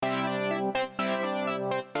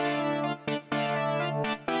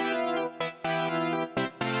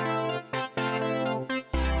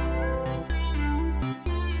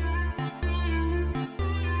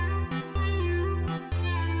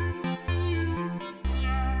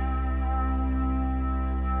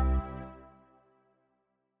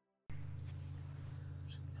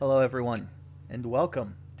Hello, everyone, and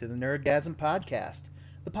welcome to the Nerdgasm Podcast,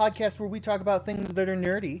 the podcast where we talk about things that are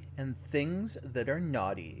nerdy and things that are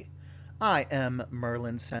naughty. I am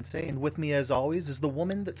Merlin Sensei, and with me, as always, is the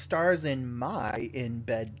woman that stars in my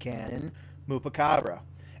in-bed canon, Mupacabra,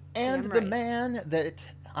 and the man that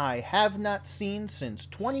I have not seen since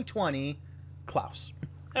 2020, Klaus.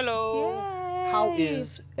 Hello. Yay. How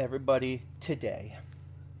is everybody today?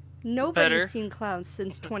 Nobody's seen Klaus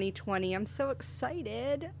since 2020. I'm so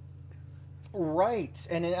excited. Right,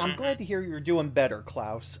 and I'm glad to hear you're doing better,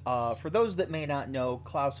 Klaus. For those that may not know,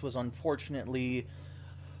 Klaus was unfortunately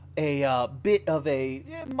a bit of a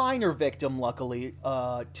minor victim, luckily,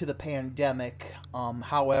 to the pandemic.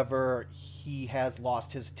 However, he has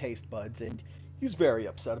lost his taste buds, and he's very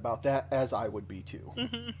upset about that, as I would be too.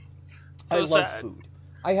 So I love sad. food.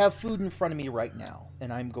 I have food in front of me right now,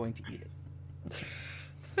 and I'm going to eat it.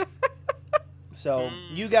 So,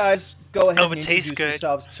 you guys go ahead and introduce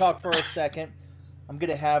yourselves. Talk for a second. I'm going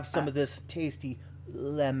to have some of this tasty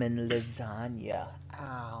lemon lasagna.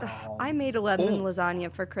 Ow. I made a lemon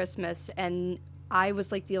lasagna for Christmas, and I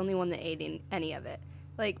was like the only one that ate any of it.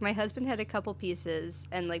 Like, my husband had a couple pieces,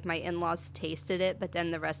 and like my in-laws tasted it, but then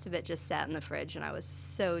the rest of it just sat in the fridge, and I was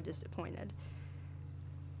so disappointed.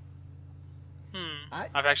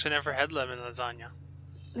 I've actually never had lemon lasagna.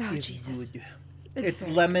 Oh, It's Jesus. good. It's It's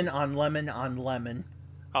very lemon on lemon on lemon.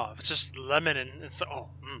 Oh, it's just lemon and it's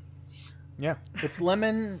Yeah, it's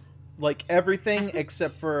lemon like everything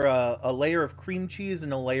except for a layer of cream cheese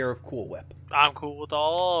and a layer of Cool Whip. I'm cool with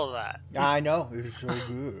all of that. I know, it's so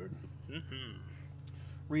good. Mm-hmm.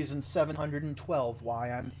 Reason 712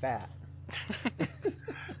 why I'm fat.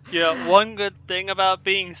 Yeah, one good thing about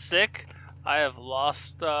being sick, I have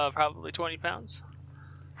lost probably 20 pounds.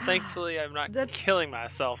 Thankfully, I'm not killing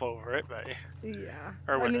myself over it, but Yeah.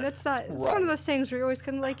 Or I with mean, it. that's not. It's one of those things where you're always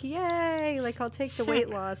kind of like, yay! Like, I'll take the weight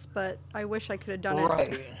loss, but I wish I could have done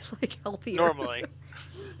it like healthier. normally,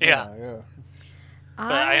 yeah.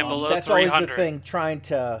 But I am below That's 300. always the thing, trying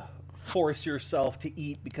to force yourself to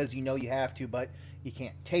eat because you know you have to, but you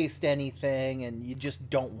can't taste anything, and you just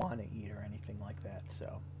don't want to eat or anything like that.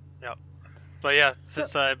 So. Yep. But yeah,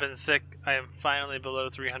 since I've been sick, I am finally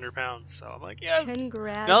below 300 pounds. So I'm like, yes.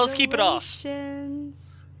 Congratulations. Now let's keep it off.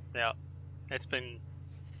 Yeah. It's been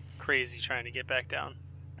crazy trying to get back down.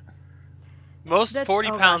 Most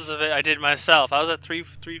 40 pounds of it I did myself. I was at 40,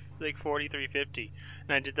 350,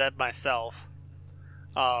 and I did that myself.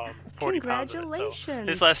 40 pounds of it. So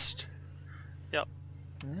this last,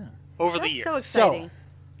 over the year. That's so exciting.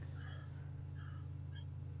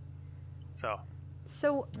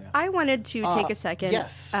 So I wanted to take a second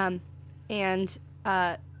and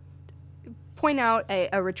point out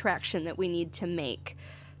a retraction that we need to make.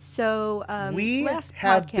 So we last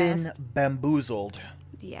have podcast, been bamboozled.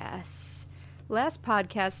 Yes. Last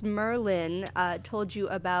podcast, Merlin told you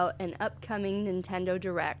about an upcoming Nintendo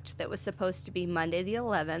Direct that was supposed to be Monday the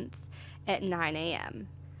 11th at 9 a.m.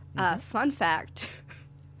 Fun fact,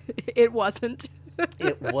 it wasn't.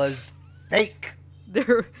 It was fake.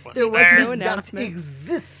 There was no announcement. Did not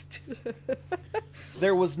exist.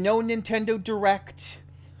 There was no Nintendo Direct.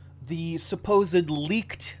 The supposed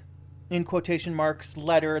leaked, in quotation marks,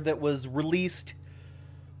 letter that was released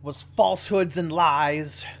was falsehoods and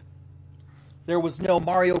lies. There was no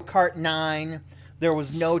Mario Kart 9. There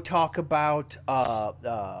was no talk about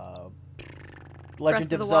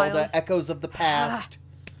Legend of Zelda: Wild. Echoes of the Past.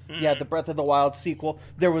 Yeah, the Breath of the Wild sequel.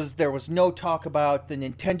 There was no talk about the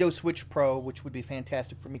Nintendo Switch Pro, which would be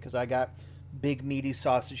fantastic for me because I got big meaty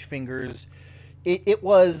sausage fingers. It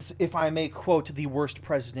was, if I may quote the worst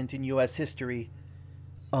president in U.S. history,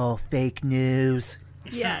 all fake news.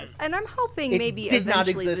 Yes, and I'm hoping It maybe did not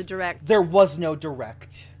eventually exist. the Direct. There was no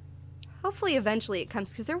Direct. Hopefully eventually it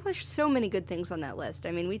comes because there were so many good things on that list.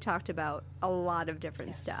 I mean, we talked about a lot of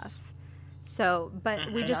different stuff. So,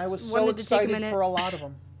 but we just I was wanted so to take a excited minute. for a lot of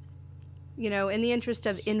them. You know, in the interest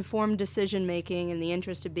of informed decision making, in the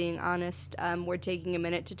interest of being honest, we're taking a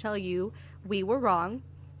minute to tell you we were wrong.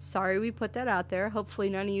 Sorry we put that out there. Hopefully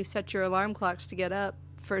none of you set your alarm clocks to get up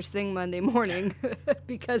first thing Monday morning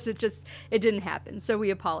because it didn't happen. So we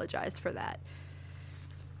apologize for that.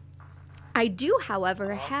 I do,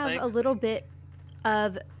 however, have a little bit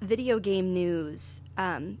of video game news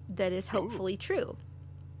that is hopefully true.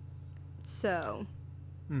 So.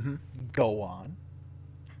 Go on.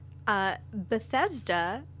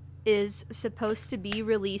 Bethesda is supposed to be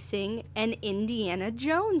releasing an Indiana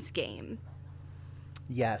Jones game.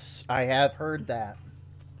 Yes, I have heard that.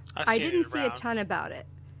 I didn't see a ton about it,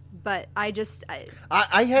 but I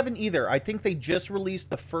haven't either. I think they just released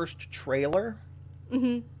the first trailer.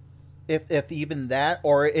 Mm-hmm. if even that,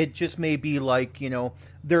 or it just may be like,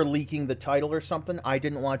 they're leaking the title or something. I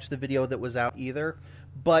didn't watch the video that was out either,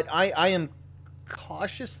 but I am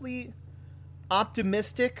cautiously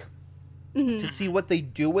optimistic to see what they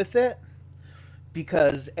do with it,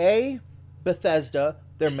 because A, Bethesda,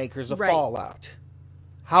 they're makers of Fallout.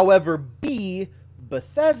 However, B,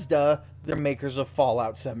 Bethesda, they're makers of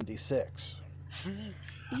Fallout 76.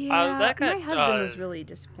 Yeah, my husband was really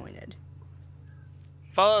disappointed.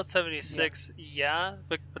 Fallout 76,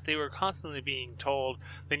 but they were constantly being told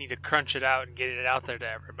they need to crunch it out and get it out there to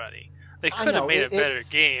everybody. They could have made a better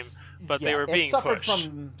game, but they were being pushed. It suffered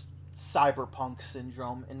from cyberpunk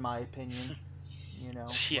syndrome, in my opinion.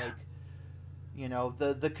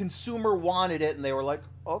 The consumer wanted it, and they were like,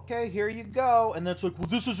 okay, here you go. And that's like, well,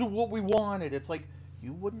 this isn't what we wanted. It's like,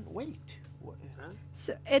 you wouldn't wait.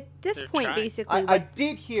 So at this point, basically... I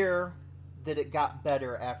did hear that it got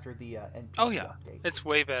better after the NPC update. It's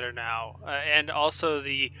way better now. And also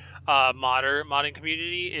the modding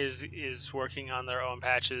community is working on their own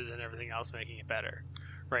patches and everything else, making it better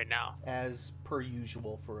right now. As per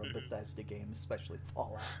usual for a Bethesda game, especially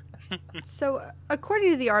Fallout. So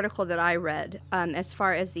according to the article that I read, as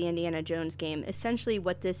far as the Indiana Jones game, essentially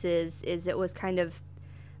what this is it was kind of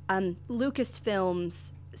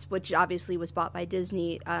Lucasfilms, which obviously was bought by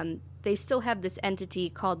Disney. They still have this entity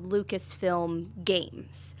called Lucasfilm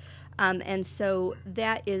Games. And so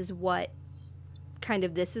that is what kind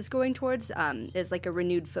of this is going towards, is like a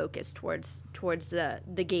renewed focus towards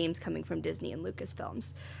the games coming from Disney and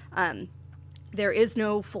Lucasfilms. There is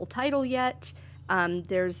no full title yet.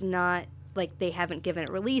 There's not, like, they haven't given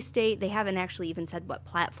a release date. They haven't actually even said what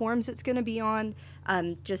platforms it's going to be on.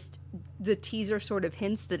 Just the teaser sort of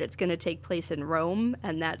hints that it's going to take place in Rome,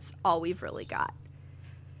 and that's all we've really got.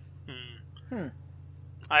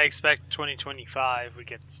 I expect 2025 we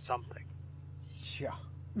get something. Yeah.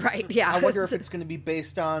 Right, yeah. I wonder if it's going to be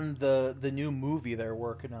based on the new movie they're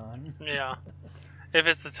working on. Yeah. If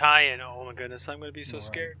it's a tie-in, oh my goodness, I'm going to be so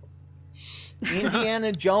scared.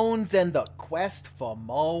 Indiana Jones and the Quest for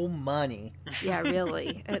More Money. Yeah,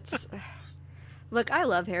 really. It's... Look, I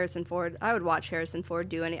love Harrison Ford. I would watch Harrison Ford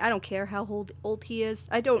do any... I don't care how old he is.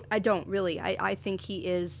 I don't really. I think he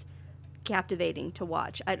is captivating to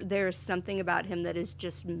watch. There's something about him that is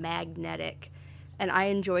just magnetic, and I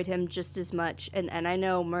enjoyed him just as much. And I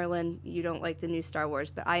know, Merlin, you don't like the new Star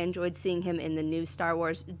Wars, but I enjoyed seeing him in the new Star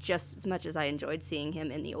Wars just as much as I enjoyed seeing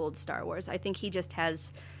him in the old Star Wars. I think he just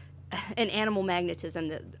has an animal magnetism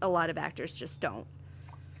that a lot of actors just don't.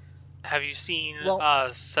 Have you seen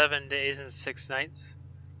 7 Days and 6 Nights?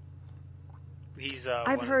 He's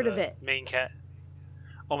I've heard of it. Main cat.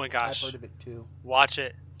 Oh my gosh. I've heard of it too. Watch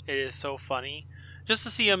it. It is so funny. Just to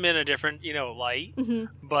see him in a different, light. Mm-hmm.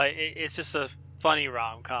 But it's just a funny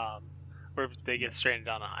rom-com where they get stranded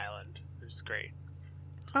on an island. It's great.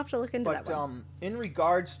 I'll have to look into that one. In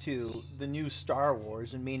regards to the new Star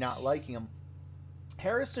Wars and me not liking them,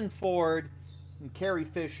 Harrison Ford and Carrie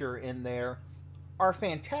Fisher in there are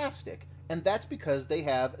fantastic. And that's because they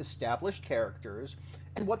have established characters,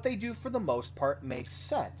 and what they do for the most part makes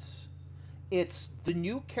sense. It's the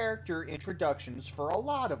new character introductions for a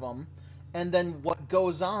lot of them, and then what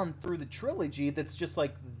goes on through the trilogy that's just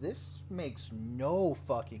like, this makes no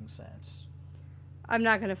fucking sense. I'm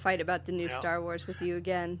not going to fight about the new Star Wars with you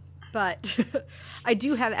again, but I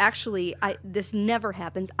do have this never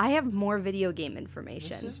happens. I have more video game information.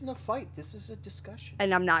 This isn't a fight. This is a discussion.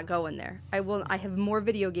 And I'm not going there. I have more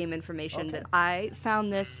video game information that I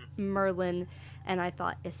found this, Merlin, and I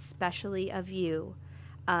thought especially of you.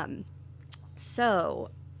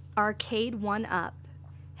 So, Arcade 1-Up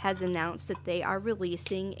has announced that they are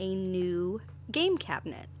releasing a new game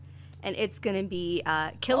cabinet. And it's going to be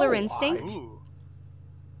Killer Instinct.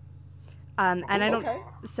 And I don't...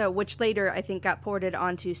 So, which later, I think, got ported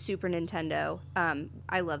onto Super Nintendo.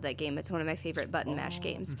 I love that game. It's one of my favorite button mash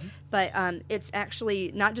games. Mm-hmm. But it's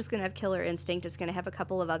actually not just going to have Killer Instinct. It's going to have a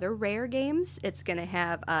couple of other Rare games. It's going to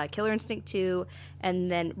have Killer Instinct 2, and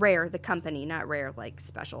then Rare, the company, not Rare, like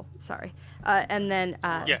special. Sorry. And then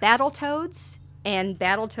Battletoads, and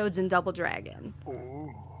Battletoads and Double Dragon.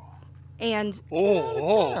 Ooh. And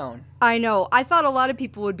I know. I thought a lot of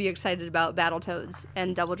people would be excited about Battletoads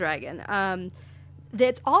and Double Dragon.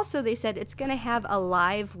 That's also, they said, it's going to have a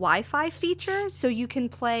live Wi-Fi feature, so you can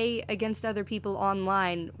play against other people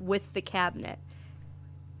online with the cabinet.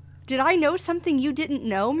 Did I know something you didn't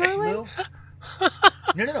know, Merlin?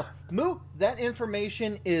 No. Moo, that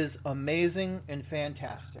information is amazing and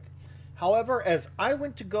fantastic. However, as I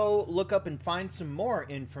went to go look up and find some more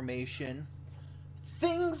information,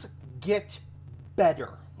 things get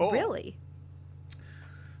better. Oh. Really?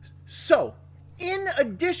 So, in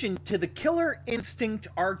addition to the Killer Instinct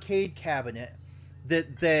arcade cabinet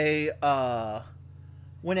that they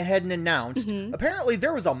went ahead and announced, apparently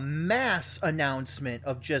there was a mass announcement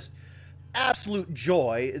of just absolute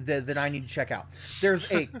joy that I need to check out. There's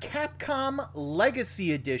a Capcom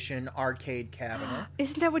Legacy Edition arcade cabinet.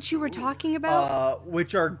 Isn't that what you were talking about?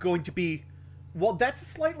 Which are going to be... Well, that's a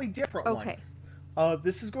slightly different one.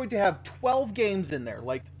 This is going to have 12 games in there.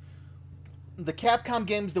 Like, the Capcom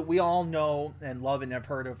games that we all know and love and have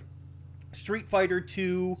heard of. Street Fighter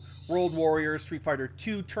 2, World Warriors, Street Fighter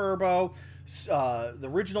 2 Turbo, the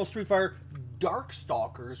original Street Fighter,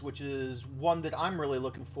 Darkstalkers, which is one that I'm really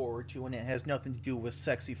looking forward to, and it has nothing to do with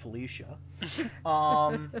sexy Felicia.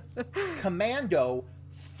 Commando,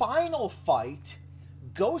 Final Fight,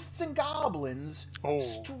 Ghosts and Goblins,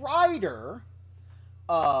 Strider,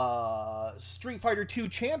 Street Fighter 2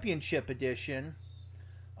 Championship Edition,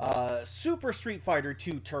 Super Street Fighter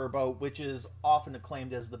 2 Turbo, which is often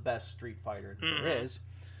acclaimed as the best Street Fighter there is,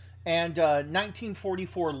 and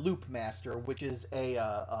 1944 Loop Master, which is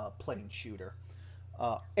a plane shooter,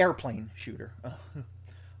 airplane shooter.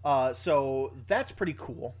 So that's pretty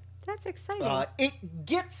cool. That's exciting. It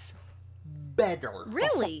gets better.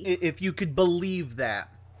 Really? If you could believe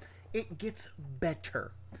that. It gets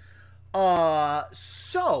better.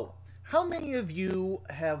 So, how many of you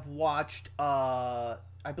have watched, I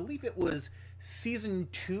believe it was season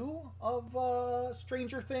 2 of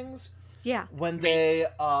Stranger Things? Yeah. When they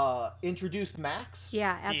introduced Max?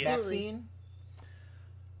 Yeah, absolutely. Maxine?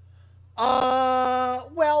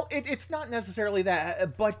 Well, it's not necessarily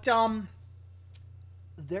that, but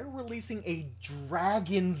they're releasing a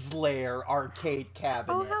Dragon's Lair arcade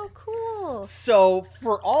cabinet. Oh, how cool. So,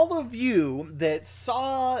 for all of you that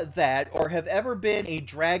saw that or have ever been a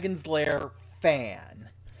Dragon's Lair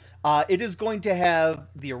fan, it is going to have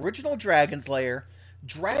the original Dragon's Lair,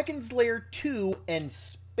 Dragon's Lair 2, and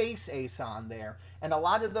Space Ace on there. And a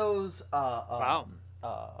lot of those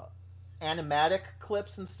animatic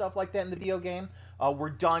clips and stuff like that in the video game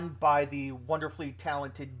were done by the wonderfully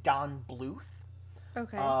talented Don Bluth.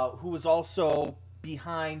 Okay. Who was also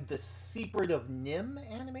behind the Secret of Nim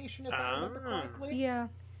animation, if I remember correctly. Yeah.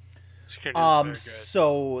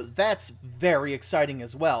 So that's very exciting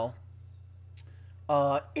as well.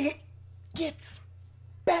 It gets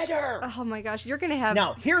better. Oh my gosh, you're gonna have...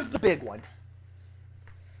 Now, here's the big one.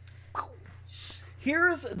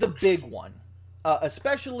 Here's the big one.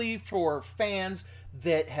 Especially for fans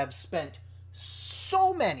that have spent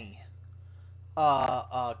so many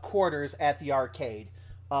quarters at the arcade.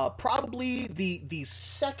 Probably the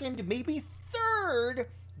second, maybe third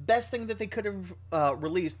best thing that they could have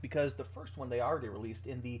released, because the first one they already released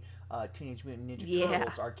in the Teenage Mutant Ninja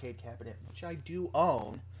Turtles arcade cabinet, which I do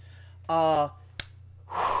own. The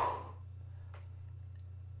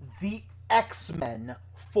X-Men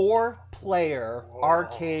 4-player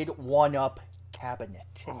arcade 1-up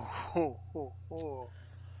cabinet.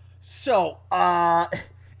 So,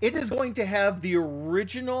 it is going to have the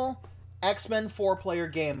original X-Men 4-player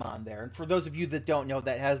game on there. And for those of you that don't know,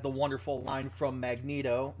 that has the wonderful line from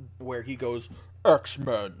Magneto where he goes,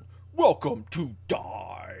 "X-Men, welcome to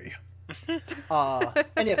die."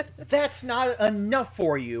 And if that's not enough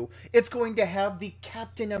for you, it's going to have the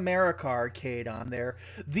Captain America arcade on there,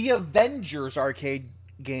 the Avengers arcade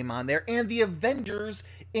game on there, and the Avengers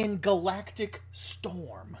in Galactic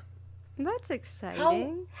Storm. That's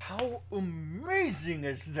exciting. How amazing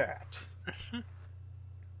is that?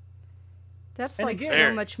 That's and like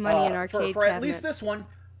again, so much money in arcade for cabinets. at least this one,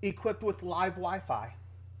 equipped with live Wi-Fi.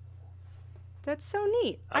 That's so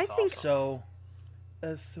neat. That's I think so.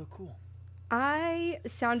 That's so cool. I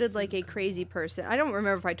sounded like a crazy person. I don't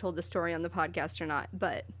remember if I told the story on the podcast or not,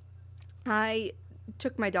 but I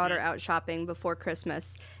took my daughter out shopping before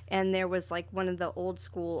Christmas, and there was like one of the old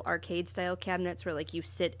school arcade style cabinets where like you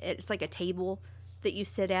sit, it's like a table that you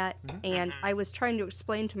sit at, and I was trying to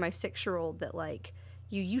explain to my 6-year-old that like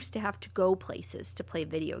you used to have to go places to play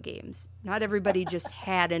video games. Not everybody just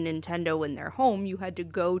had a Nintendo in their home. You had to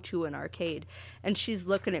go to an arcade. And she's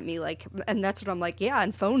looking at me like, and that's what I'm like, yeah,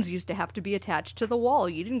 and phones used to have to be attached to the wall.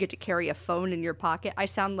 You didn't get to carry a phone in your pocket. I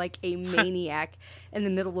sound like a maniac in the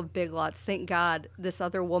middle of Big Lots. Thank God this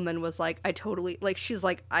other woman was like, she's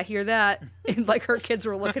like, I hear that. And like her kids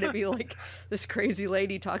were looking at me like this crazy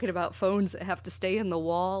lady talking about phones that have to stay in the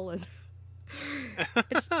wall. And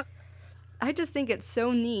I just think it's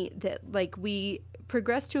so neat that like we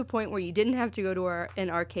progressed to a point where you didn't have to go to an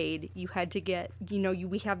arcade. You had to get,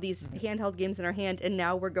 we have these handheld games in our hand, and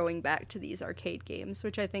now we're going back to these arcade games,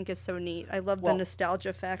 which I think is so neat. I love the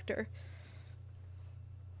nostalgia factor.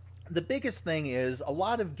 The biggest thing is a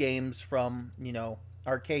lot of games from,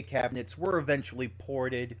 arcade cabinets were eventually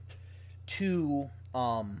ported to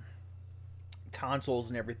consoles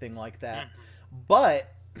and everything like that. But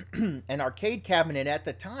an arcade cabinet at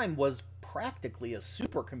the time was practically a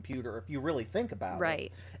supercomputer if you really think about it.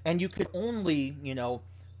 Right. And you could only,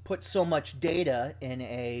 put so much data in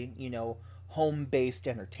a, home-based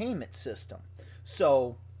entertainment system.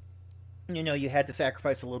 So, you had to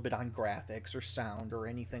sacrifice a little bit on graphics or sound or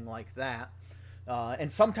anything like that.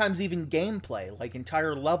 And sometimes even gameplay, like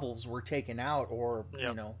entire levels were taken out or,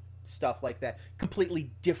 stuff like that.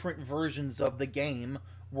 Completely different versions of the game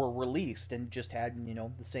were released and just had, the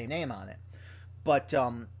same name on it. But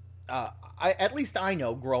at least I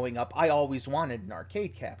know growing up, I always wanted an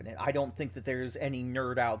arcade cabinet. I don't think that there's any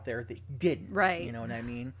nerd out there that didn't. Right. You know what I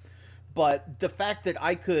mean? But the fact that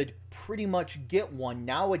I could pretty much get one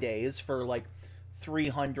nowadays for like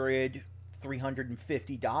 $350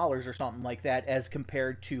 or something like that, as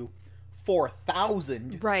compared to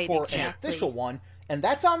 $4,000 for an official one, and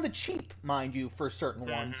that's on the cheap, mind you, for certain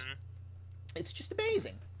ones. It's just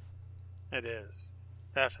amazing. It is,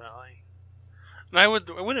 definitely. And I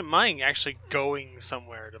wouldn't mind actually going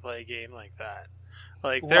somewhere to play a game like that.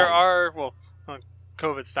 Like there are,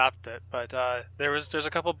 COVID stopped it, but there's a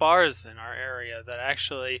couple bars in our area that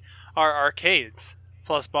actually are arcades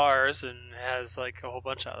plus bars and has like a whole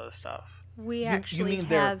bunch of other stuff. We actually you mean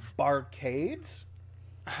have they're barcades?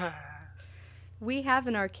 We have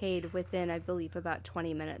an arcade within, I believe, about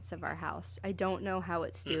 20 minutes of our house. I don't know how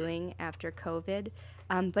it's doing after COVID,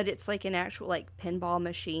 but it's like an actual like pinball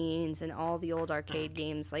machines and all the old arcade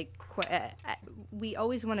games. Like we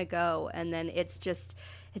always want to go, and then it's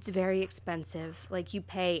very expensive. Like you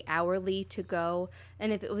pay hourly to go,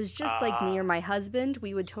 and if it was just like me or my husband,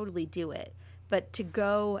 we would totally do it. But to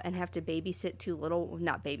go and have to babysit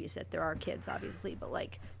not babysit, there are kids obviously, but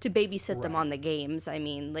like to babysit them on the games, I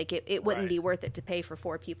mean, like it wouldn't be worth it to pay for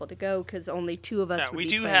 4 people to go because only 2 of us would be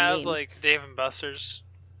playing games. We do have like Dave and Buster's.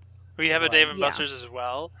 We have a Dave and Buster's as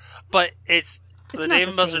well, but it's the Dave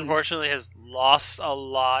and Buster's unfortunately has lost a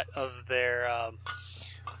lot of their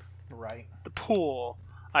the pool,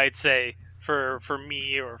 I'd say, for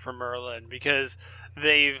me or for Merlin, because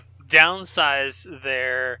they've downsized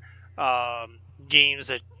their games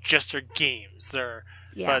that just are games.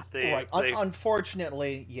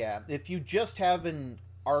 Unfortunately, if you just have an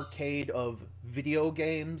arcade of video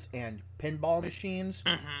games and pinball machines,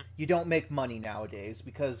 you don't make money nowadays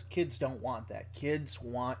because kids don't want that. Kids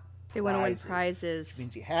want They want to win prizes. Which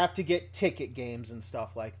means you have to get ticket games and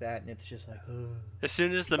stuff like that, and it's just like, ugh. As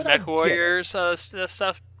soon as the Mech Warriors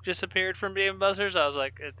stuff disappeared from Dave & Buster's, I was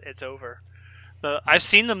like, it's over. I've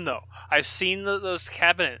seen them, though. I've seen those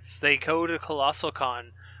cabinets. They go to Colossal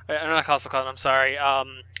Con. Not Colossal Con, I'm sorry.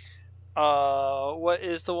 What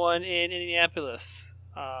is the one in Indianapolis?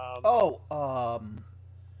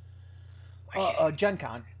 Gen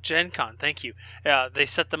Con. Gen Con, thank you. Yeah, they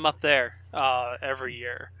set them up there every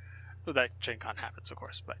year. Well, that Gen Con happens, of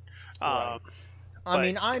course, but I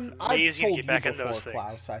mean, I've told you back before, in those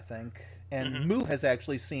Klaus, I think, and Moo has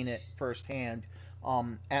actually seen it firsthand.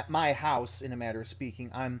 At my house, in a matter of speaking,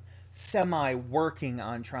 I'm semi-working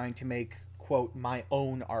on trying to make, quote, my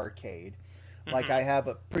own arcade. Like, I have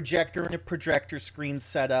a projector and a projector screen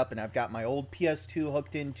set up, and I've got my old PS2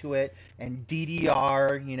 hooked into it, and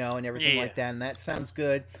DDR, and everything like that, and that sounds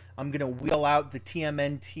good. I'm going to wheel out the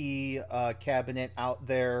TMNT cabinet out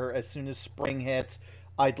there as soon as spring hits.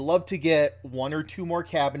 I'd love to get 1 or 2 more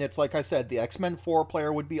cabinets. Like I said, the X-Men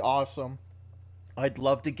 4-player would be awesome. I'd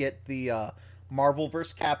love to get the Marvel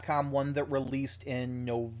vs. Capcom one that released in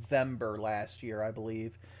November last year, I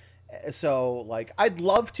believe. So, like, I'd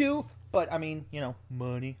love to, but, I mean,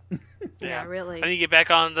 money. Yeah, really. I need to get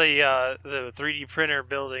back on the 3D printer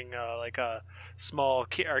building, like a small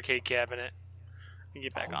arcade cabinet. And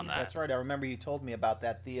get back on that. That's right. I remember you told me about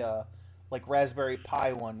that. The, like, Raspberry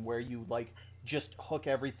Pi one where you, like, just hook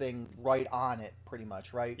everything right on it, pretty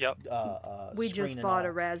much, right? Yep. We just bought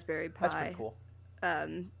a Raspberry Pi. That's pretty cool.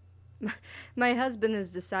 My husband has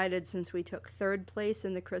decided, since we took 3rd place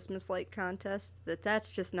in the Christmas light contest, that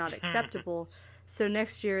that's just not acceptable. So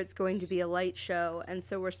next year it's going to be a light show, and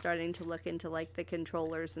so we're starting to look into like the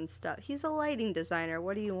controllers and stuff. He's a lighting designer.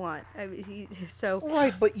 What do you want?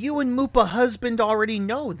 Right, but you and Moopa husband already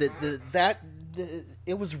know that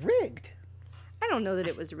it was rigged. I don't know that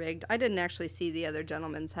it was rigged. I didn't actually see the other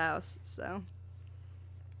gentleman's house, so.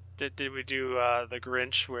 Did we do the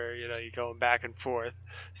Grinch where you're going back and forth,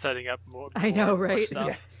 setting up more? I know, right?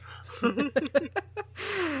 More stuff? Yeah.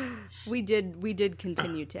 We did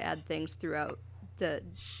continue to add things throughout the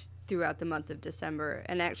month of December,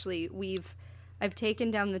 and actually I've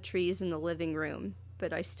taken down the trees in the living room,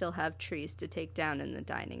 but I still have trees to take down in the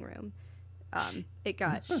dining room. It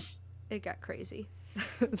got crazy.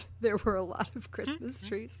 There were a lot of Christmas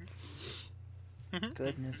trees.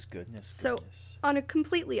 Goodness. So, on a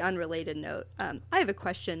completely unrelated note, I have a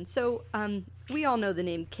question. So, we all know the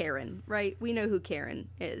name Karen, right? We know who Karen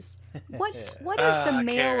is. What is the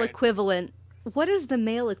male Karen. equivalent? What is the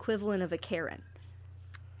male equivalent of a Karen?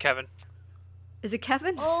 Kevin. Is it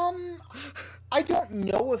Kevin? I don't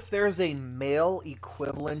know if there's a male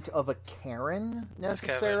equivalent of a Karen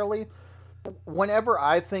necessarily. Whenever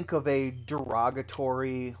I think of a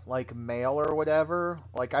derogatory, like, male or whatever,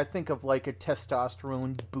 like, I think of, like, a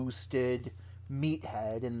testosterone-boosted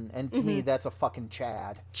meathead, and to me, that's a fucking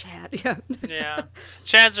Chad. Chad, yeah. Yeah.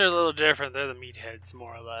 Chads are a little different. They're the meatheads,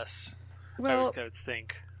 more or less. Well, I would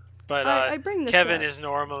think. But I bring this Kevin up. is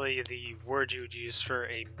normally the word you would use for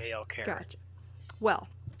a male Karen. Gotcha. Well,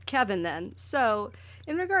 Kevin then. So,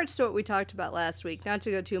 in regards to what we talked about last week, not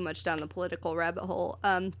to go too much down the political rabbit hole,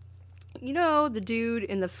 you know the dude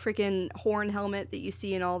in the freaking horn helmet that you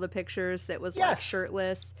see in all the pictures that was like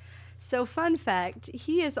shirtless? So, fun fact,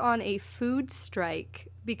 he is on a food strike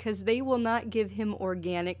because they will not give him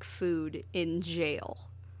organic food in jail.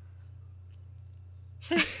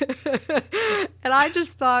 And I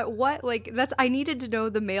just thought, what? Like, I needed to know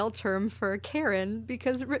the male term for a Karen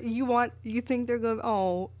because you think they're going,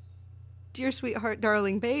 oh, dear sweetheart,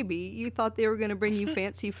 darling baby, you thought they were going to bring you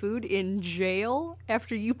fancy food in jail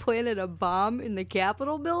after you planted a bomb in the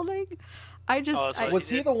Capitol building? Was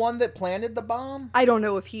he the one that planted the bomb? I don't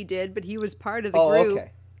know if he did, but he was part of the group.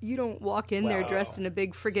 Okay. You don't walk in there dressed in a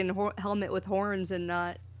big friggin' helmet with horns and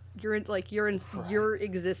not... Your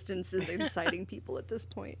existence is inciting people at this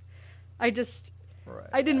point. I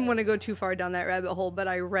didn't want to go too far down that rabbit hole, but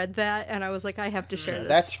I read that and I was like, I have to share this.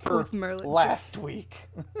 That's for with Merlin. Last week.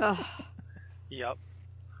 Yep.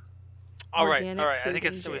 All right. Organic I think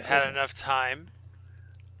food we've in had jail. enough time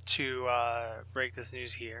to break this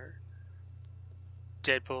news here.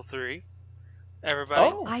 Deadpool 3.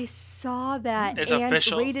 Everybody. Oh. I saw that. It's and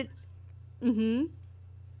official. Rated. Mm-hmm.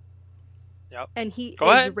 Yep. And he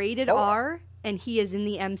Go is ahead. rated R, and he is in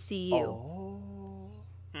the MCU. Oh.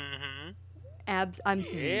 Mm-hmm. I'm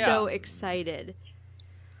so excited.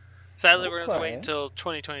 Sadly, we're going to wait until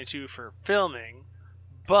 2022 for filming,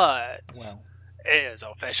 but it is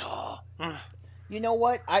official. You know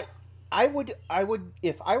what? I would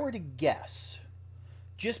if I were to guess,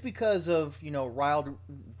 just because of,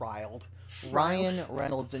 Ryan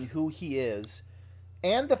Reynolds and who he is,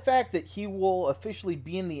 and the fact that he will officially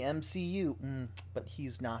be in the MCU, but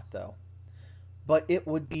he's not though. But it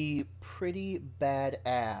would be pretty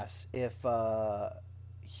badass if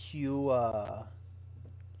Hugh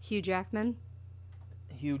Jackman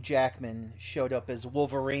showed up as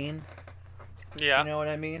Wolverine. Yeah. You know what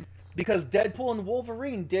I mean? Because Deadpool and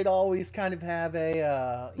Wolverine did always kind of have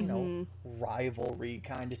a, rivalry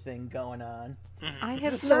kind of thing going on. I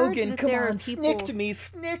have heard Logan, that come there on, are people...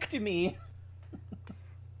 snick to me.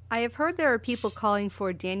 I have heard there are people calling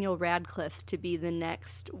for Daniel Radcliffe to be the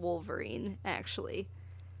next Wolverine, actually.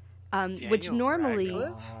 Which normally...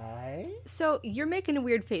 Radcliffe? So, you're making a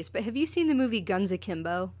weird face, but have you seen the movie Guns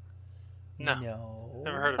Akimbo? No.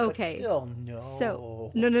 Never heard of it. Okay. Still, no.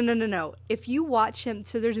 So, no. If you watch him...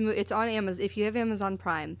 So, there's a movie... It's on Amazon. If you have Amazon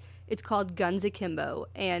Prime, it's called Guns Akimbo.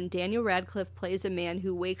 And Daniel Radcliffe plays a man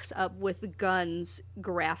who wakes up with guns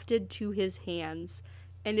grafted to his hands.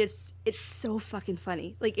 And it's so fucking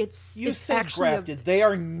funny. Like, it's said actually grafted. They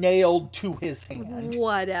are nailed to his hand.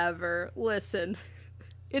 Whatever. Listen,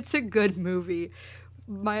 it's a good movie.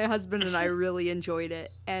 My husband and I really enjoyed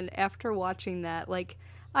it. And after watching that, like,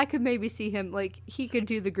 I could maybe see him, like, he could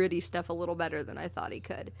do the gritty stuff a little better than I thought he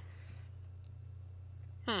could.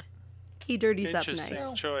 He dirties up nice.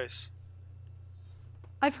 Interesting choice.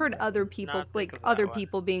 I've heard other people, like, other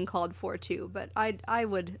people being called for, too. But I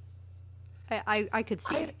could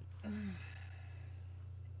see it. I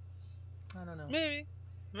don't know. Maybe.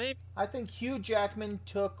 I think Hugh Jackman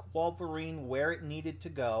took Wolverine where it needed to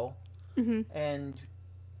go, and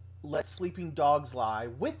let sleeping dogs lie,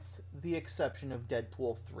 with the exception of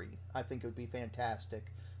Deadpool 3. I think it would be fantastic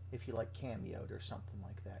if he, like, cameoed or something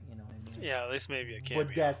like that. You know what I mean? Yeah, at least maybe a cameo.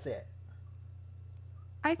 But that's it.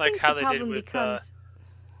 I Like think how the they did problem with, becomes...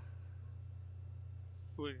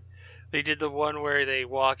 They did the one where they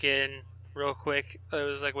walk in real quick. It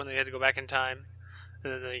was like when they had to go back in time.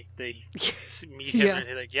 And then they meet him and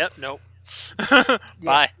he's like, yep, nope.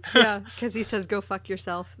 Bye. Yeah, because he says, go fuck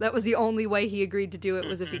yourself. That was the only way he agreed to do it,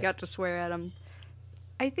 was if he got to swear at him.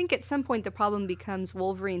 I think at some point the problem becomes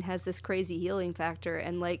Wolverine has this crazy healing factor,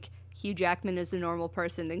 and, like, Hugh Jackman is a normal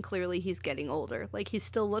person, then clearly he's getting older. Like, he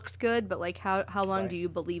still looks good, but, like, how long do you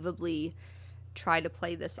believably try to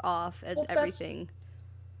play this off as everything?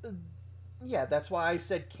 Yeah, that's why I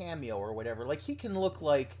said cameo or whatever. Like, he can look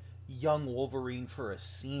like young Wolverine for a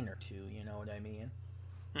scene or two, you know what I mean?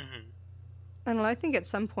 Mm-hmm. I don't know, I think at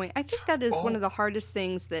some point, I think that is one of the hardest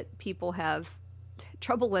things that people have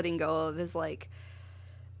trouble letting go of, is, like,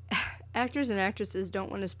 actors and actresses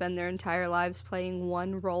don't want to spend their entire lives playing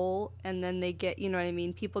one role, and then they get, you know what I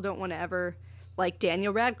mean? People don't want to ever, like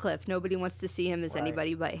Daniel Radcliffe, nobody wants to see him as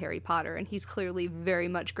anybody but Harry Potter, and he's clearly very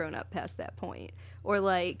much grown up past that point. Or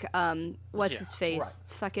like, what's his face?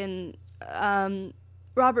 Fucking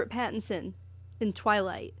Robert Pattinson in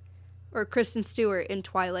Twilight. Or Kristen Stewart in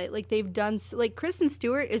Twilight. Like, they've done... Like, Kristen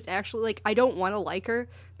Stewart is actually... Like, I don't want to like her,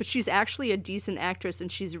 but she's actually a decent actress,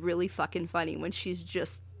 and she's really fucking funny when she's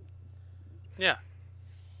just... Yeah.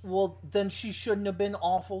 Well, then she shouldn't have been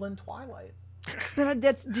awful in Twilight. But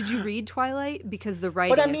did you read Twilight? Because the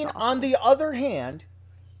writing is But I mean, awful. on the other hand...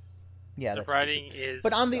 Yeah, the writing is...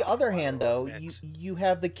 But on the other hand, though, you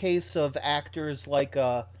have the case of actors like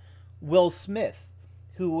Will Smith,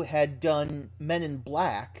 who had done Men in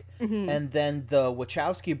Black, and then the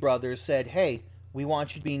Wachowski brothers said, hey, we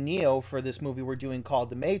want you to be Neo for this movie we're doing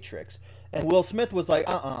called The Matrix. And Will Smith was like,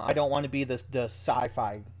 I don't want to be the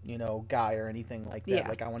sci-fi, guy or anything like that. Yeah.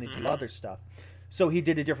 Like, I want to do other stuff. So he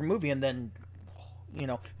did a different movie, and then,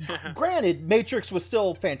 granted, Matrix was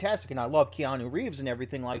still fantastic, and I love Keanu Reeves and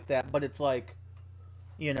everything like that, but it's like,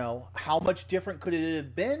 how much different could it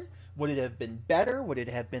have been? Would it have been better? Would it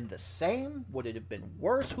have been the same? Would it have been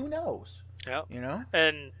worse? Who knows? Yeah.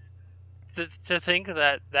 And to think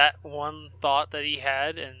that one thought that he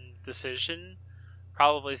had and decision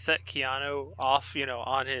probably set Keanu off,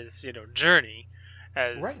 on his, journey.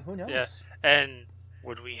 As who knows? Yeah. And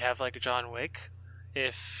would we have like a John Wick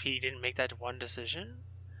if he didn't make that one decision?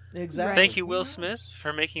 Exactly. Thank you, Will Smith,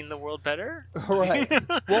 for making the world better. Right.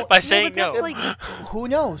 Well, by saying no. Like, who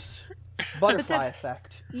knows? Butterfly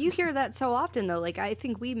effect. You hear that so often, though. Like, I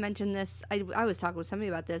think we mentioned this. I was talking with somebody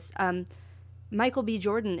about this. Michael B.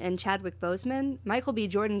 Jordan and Chadwick Boseman. Michael B.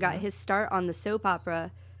 Jordan got his start on the soap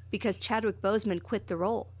opera because Chadwick Boseman quit the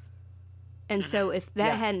role. And so if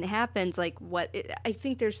that hadn't happened, like, I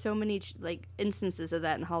think there's so many, like, instances of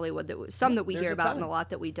that in Hollywood. That we hear about and a lot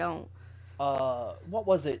that we don't. What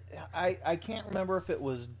was it? I can't remember if it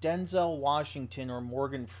was Denzel Washington or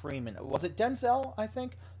Morgan Freeman. Was it Denzel, I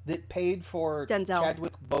think, that paid for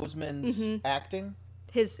Chadwick Boseman's acting?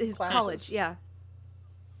 His college, yeah.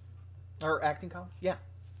 Or acting college? Yeah.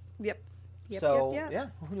 Yep. So, yeah.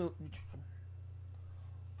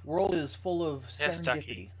 World is full of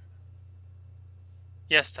serendipity.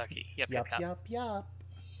 Yes, Tucky. Yep.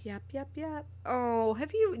 Oh,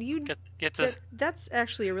 have you get the... That's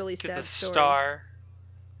actually a really sad story. Star.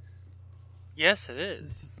 Yes, it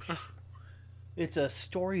is. It's a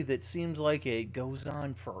story that seems like it goes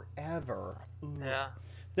on forever. Ooh. Yeah.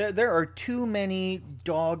 There are too many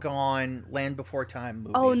doggone Land Before Time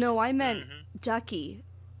movies. Oh, no, I meant Ducky.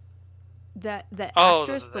 The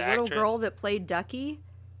actress, the little girl that played Ducky,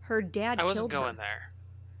 her dad killed her. I wasn't going there.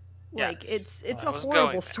 Like, yes. it's a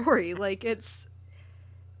horrible story. Like, it's...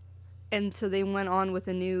 And so they went on with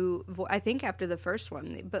a new... I think after the first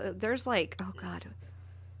one. But there's like... Oh, God.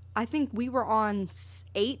 I think we were on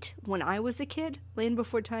 8 when I was a kid. Land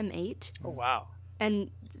Before Time 8. Oh, wow. And,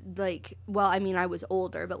 like... Well, I mean, I was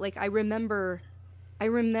older. But, like, I remember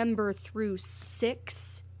through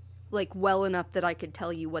 6... like, well enough that I could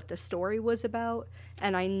tell you what the story was about.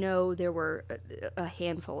 And I know there were a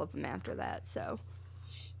handful of them after that, so...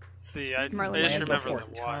 See, I just remember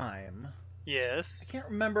the Time. Yes. I can't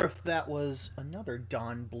remember if that was another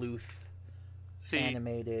Don Bluth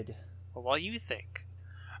animated. Well, while you think.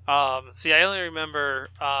 I only remember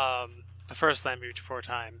the first Land Before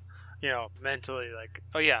Time, mentally, like,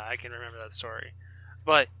 oh yeah, I can remember that story.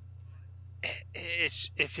 But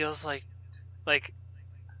it feels like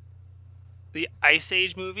the Ice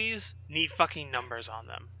Age movies need fucking numbers on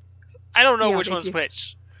them. I don't know which one's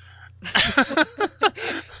which.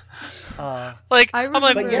 I'm like,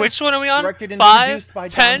 which one are we on?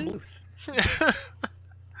 5, 10?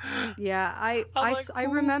 Yeah, I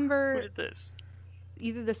remember this.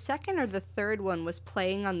 Either the second or the third one was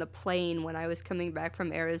playing on the plane when I was coming back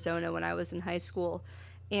from Arizona when I was in high school,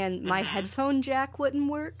 and my headphone jack wouldn't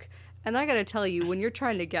work. And I gotta tell you, when you're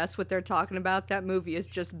trying to guess what they're talking about, that movie is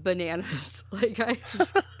just bananas.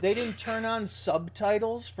 They didn't turn on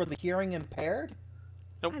subtitles for the hearing impaired?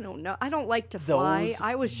 Nope. I don't know. I don't like to fly.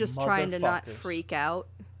 I was just trying to not freak out.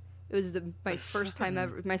 It was my first time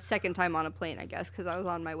ever, my second time on a plane, I guess, because I was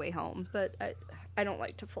on my way home. But I don't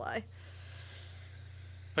like to fly.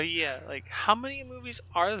 But yeah, like, how many movies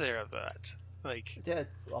are there of that? Like, yeah,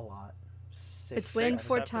 a lot. It's Land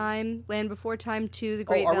Before Time, Land Before Time 2, The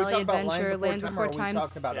Great Valley Adventure, Land Before Time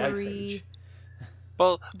 3.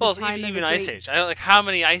 Well, even Ice Age. I like how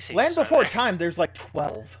many Ice Ages? Land Before Time, there's like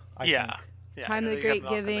 12. I think. Yeah, Time of the Great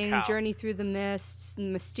Giving, Journey Through the Mists,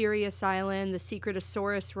 Mysterious Island, The Secret of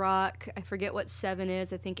Saurus Rock. I forget what 7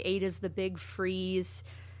 is. I think 8 is The Big Freeze.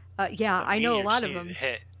 I know a lot of them.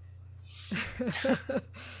 Hit.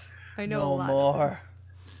 I know a lot. No more.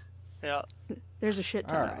 Yeah. There's a shit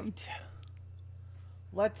ton of them.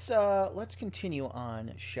 Let's continue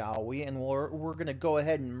on, shall we? And we're gonna go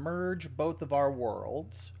ahead and merge both of our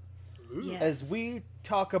worlds. Yes. As we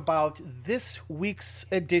talk about this week's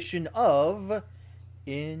edition of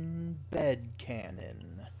In Bed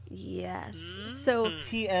Canon. Yes. So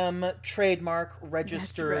TM trademark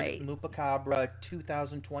registered right. Mupacabra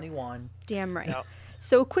 2021. Damn right. Yep.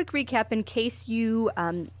 So, a quick recap in case you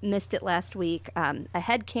missed it last week. A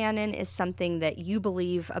headcanon is something that you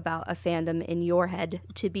believe about a fandom in your head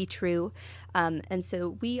to be true. And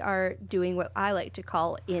so we are doing what I like to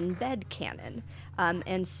call in-bed canon.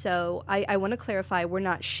 And so I want to clarify, we're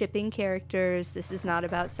not shipping characters. This is not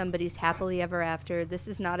about somebody's happily ever after. This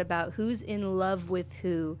is not about who's in love with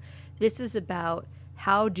who. This is about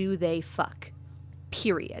how do they fuck,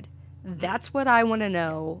 period. That's what I want to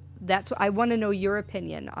know. I want to know your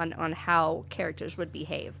opinion on how characters would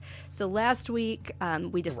behave. So last week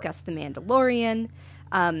we discussed The Mandalorian.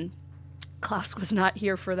 Klaus was not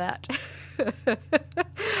here for that.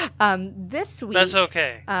 This week, that's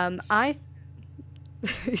okay.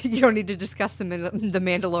 You don't need to discuss the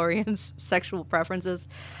Mandalorian's sexual preferences.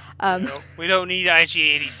 We don't need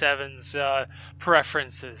IG-87's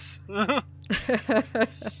preferences.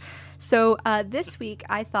 So this week,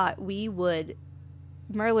 I thought we would...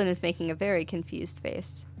 Merlin is making a very confused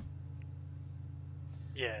face.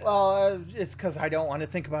 Yeah. Well, it's because I don't want to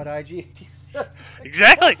think about IG-87.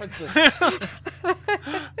 Exactly.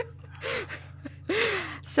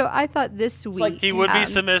 So I thought this week... like he would be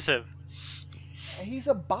submissive. He's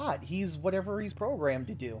a bot. He's whatever he's programmed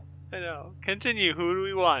to do. I know. Continue. Who do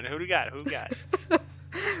we want? Who do we got? Who we got?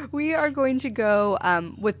 We are going to go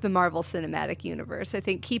with the Marvel Cinematic Universe. I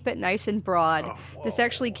think keep it nice and broad. This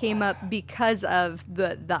actually came up because of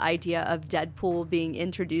the idea of Deadpool being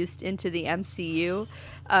introduced into the MCU.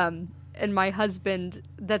 And my husband,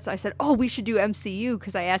 I said, oh, we should do MCU,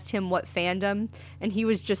 because I asked him what fandom, and he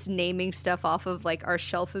was just naming stuff off of like our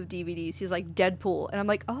shelf of DVDs. He's like, Deadpool. And I'm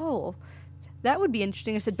like, oh, that would be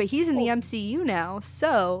interesting. I said, but he's in the MCU now,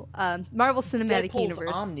 so Marvel Cinematic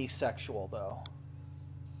Universe. Deadpool's omnisexual, though.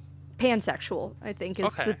 Pansexual, I think,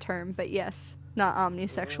 is the term, but yes, not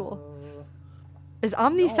omnisexual. Is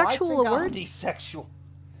omnisexual a word? Omnisexual.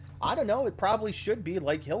 I don't know. It probably should be.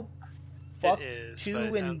 Like, he'll fuck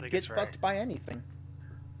two and get fucked by anything.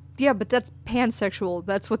 Yeah, but that's pansexual.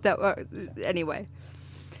 That's what that... anyway.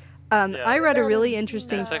 I read a really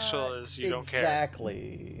interesting... Pansexual is you don't care.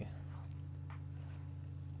 Exactly.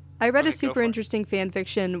 I read a super interesting fan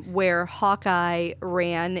fiction where Hawkeye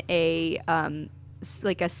ran a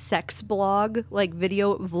sex blog, like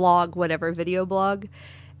video blog.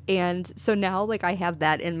 And so now, like, I have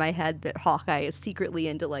that in my head that Hawkeye is secretly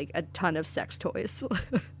into, like, a ton of sex toys.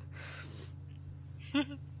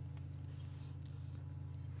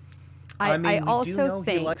 I also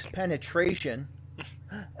think... he likes penetration.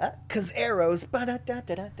 'Cause arrows.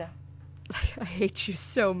 Ba-da-da-da-da-da. I hate you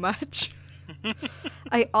so much.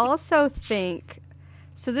 I also think...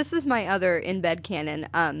 So this is my other in-bed canon.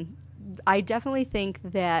 I definitely think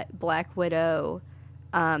that Black Widow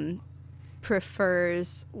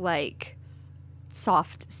prefers, like,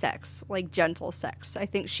 soft sex, like gentle sex. I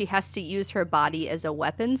think she has to use her body as a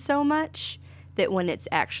weapon so much that when it's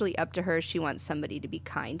actually up to her, she wants somebody to be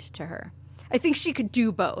kind to her. I think she could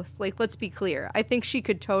do both. Like, let's be clear. I think she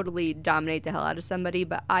could totally dominate the hell out of somebody,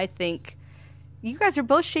 but I think... You guys are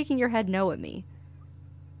both shaking your head no at me.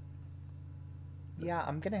 Yeah,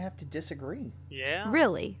 I'm going to have to disagree. Yeah?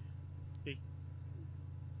 Really?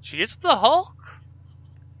 She gets the Hulk?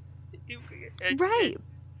 Right. It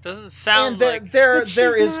doesn't sound like... There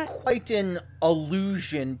is quite an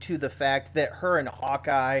allusion to the fact that her and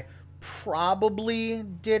Hawkeye probably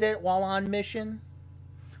did it while on mission.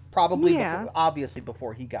 Probably, obviously,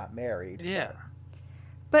 before he got married. Yeah.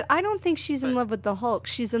 But I don't think she's in love with the Hulk.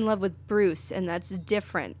 She's in love with Bruce, and that's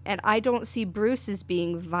different. And I don't see Bruce as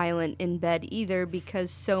being violent in bed either, because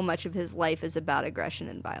so much of his life is about aggression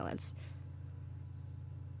and violence.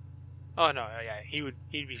 Oh no, yeah, he'd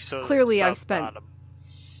be so clearly I've spent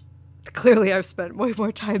Clearly, I've spent way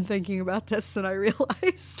more time thinking about this than I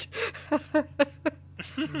realized.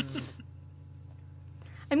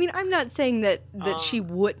 I mean, I'm not saying that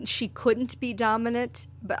she couldn't be dominant,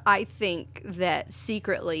 but I think that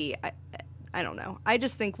secretly, I don't know. I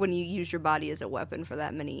just think when you use your body as a weapon for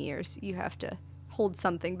that many years, you have to hold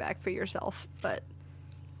something back for yourself. But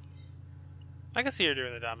I can see her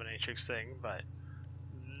doing the dominatrix thing, but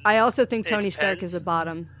I also think Tony Stark is a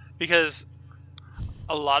bottom because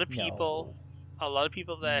a lot of people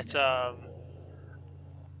that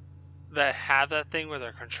that have that thing where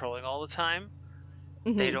they're controlling all the time,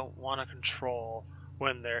 they don't want to control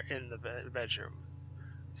when they're in the bedroom.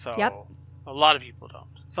 So a lot of people don't.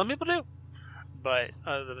 Some people do, but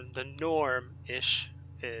the norm-ish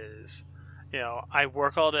is, I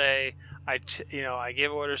work all day. I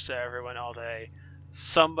give orders to everyone all day.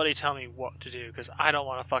 Somebody tell me what to do because I don't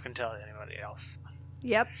want to fucking tell anybody else.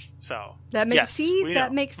 Yep. So that makes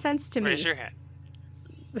that makes sense to me. Raise your hand.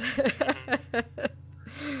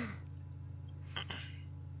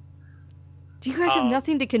 Do you guys have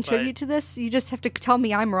nothing to contribute to this? You just have to tell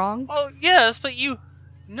me I'm wrong? Oh, yes, but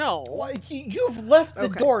no. Well, you've left the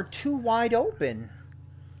door too wide open.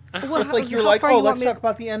 Well, it's like you're like, oh, let's talk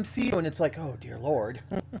about the MCU, and it's like, oh, dear Lord.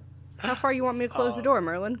 How far you want me to close the door,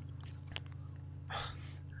 Merlin?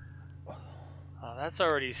 That's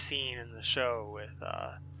already seen in the show with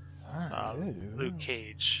Luke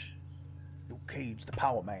Cage. Luke Cage, the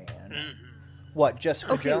Power Man. Mm-hmm. What,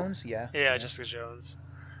 Jessica Jones? Yeah. Yeah, Jessica Jones.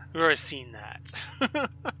 We've already seen that.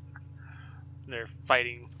 They're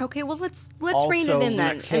fighting. Okay, well let's rein it in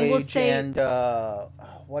then, Cage and we'll say. And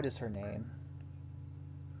what is her name?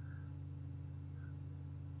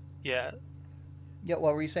 Yeah. Yeah.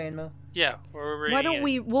 What were you saying, Mo? Yeah. Why don't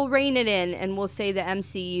we'll rein it in, and we'll say the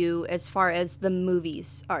MCU as far as the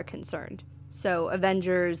movies are concerned. So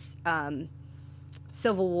Avengers,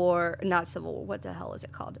 Civil War, not Civil War, what the hell is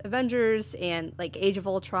it called? Avengers and like Age of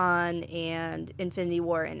Ultron and Infinity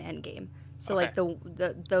War and Endgame. So like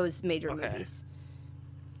those major movies.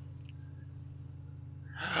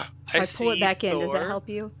 If I pull it back in, does that help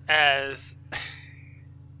you?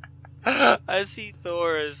 I see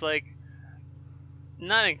Thor as like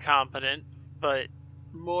not incompetent, but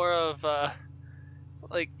more of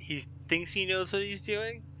like he thinks he knows what he's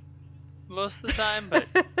doing most of the time, but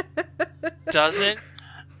doesn't.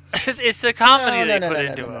 It's the comedy they put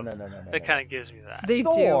into him that kind of gives me that.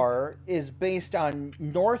 Thor is based on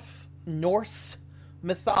Norse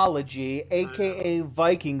mythology, aka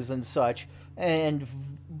Vikings and such. And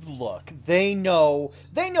look, they know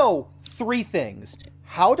 3 things: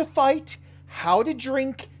 how to fight, how to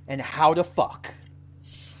drink, and how to fuck.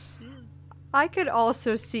 I could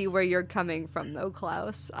also see where you're coming from, though,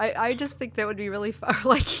 Klaus. I just think that would be really fun.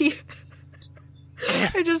 Like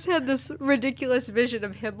I just had this ridiculous vision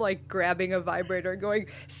of him like grabbing a vibrator and going,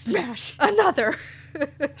 smash another.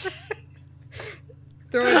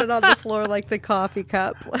 Throwing it on the floor like the coffee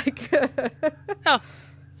cup. Like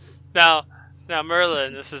Now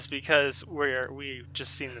Merlin, this is because we've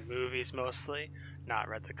just seen the movies mostly, not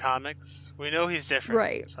read the comics. We know he's different.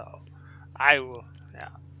 Right. So I will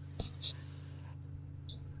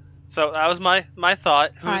So that was my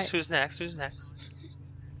thought. Who's next?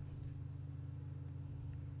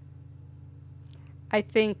 I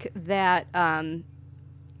think that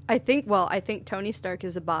I think Tony Stark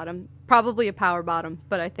is a bottom, probably a power bottom,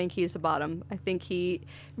 but I think he's a bottom. I think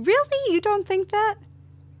really, you don't think that?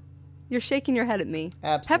 You're shaking your head at me.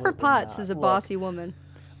 Absolutely Pepper Potts not. is a bossy woman.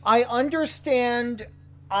 I understand.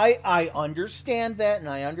 I understand that, and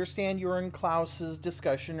I understand you were in Klaus's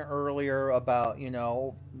discussion earlier about,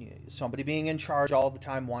 somebody being in charge all the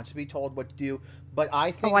time wants to be told what to do. But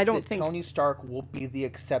I think Tony Stark will be the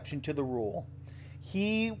exception to the rule.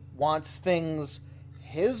 He wants things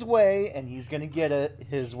his way, and he's going to get it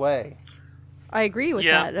his way. I agree with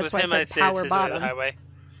that. That's why I said power bottom. The highway.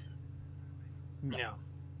 Yeah.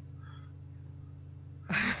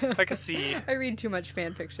 I can see. I read too much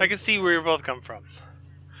fan fiction. I can see where you both come from.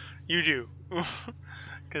 You do,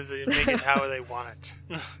 because they make it how they want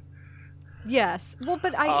it. Yes, well,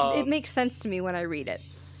 but it makes sense to me when I read it.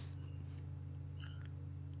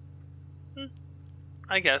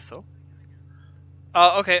 I guess so.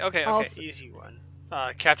 Okay. Also, easy one.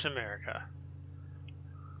 Captain America.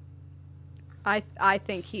 I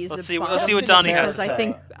think he's. Let's see what Donnie has to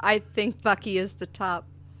say. I think Bucky is the top.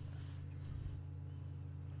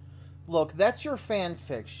 Look, that's your fan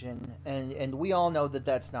fiction, and we all know that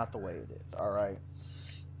that's not the way it is, all right?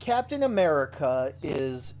 Captain America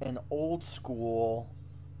is an old school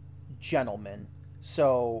gentleman,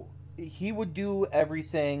 so he would do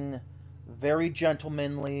everything very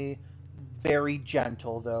gentlemanly, very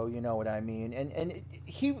gentle, though. You know what I mean? And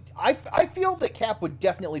I feel that Cap would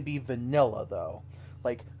definitely be vanilla, though,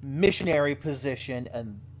 like missionary position,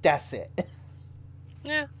 and that's it.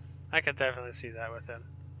 Yeah, I could definitely see that with him.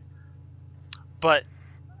 But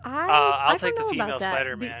I I'll take the don't know female about that.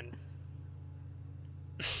 Spider-Man.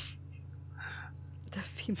 The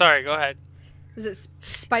female Sorry, go ahead. Is it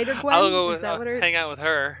Spider-Gwen? I'll go with, Is that what hang out with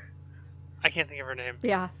her. I can't think of her name.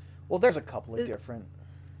 Yeah. Well, there's a couple of different.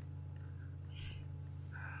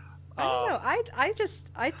 I don't know.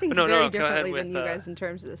 I think very differently than you guys in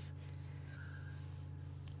terms of this.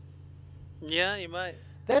 Yeah, you might.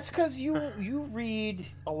 That's because you read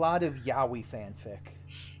a lot of yaoi fanfic.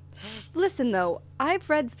 Listen, though, I've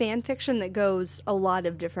read fan fiction that goes a lot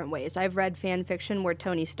of different ways. I've read fan fiction where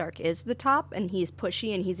Tony Stark is the top, and he's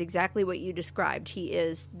pushy, and he's exactly what you described. He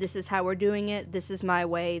is, this is how we're doing it, this is my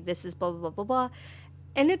way, this is blah, blah, blah, blah, blah.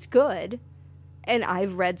 And it's good. And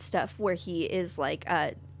I've read stuff where he is like,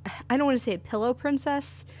 I don't want to say a pillow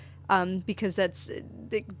princess, because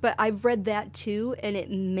but I've read that too, and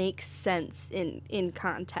it makes sense in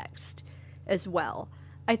context as well.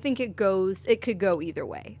 I think it could go either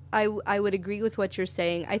way. I would agree with what you're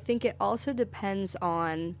saying. I think it also depends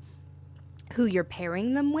on who you're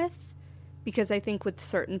pairing them with, because I think with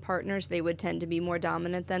certain partners they would tend to be more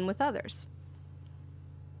dominant than with others.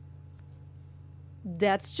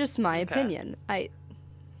 That's just my opinion.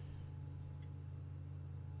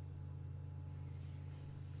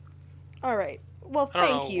 All right. Well,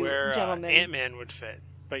 thank you, where, gentlemen. Ant-Man would fit,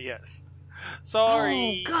 but yes.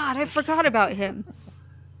 Sorry. Oh God, I forgot about him.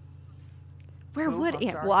 Where would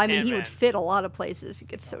Ant? Well, I mean, Ant-Man. he would fit a lot of places. He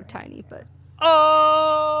gets so tiny, but.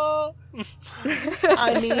 Oh.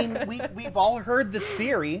 I mean, we've all heard the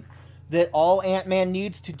theory that all Ant-Man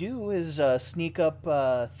needs to do is sneak up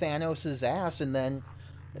Thanos' ass and then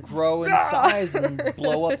grow in size and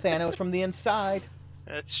blow up Thanos from the inside.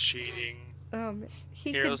 That's cheating.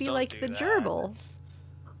 He Heroes could be don't like do the that. gerbil.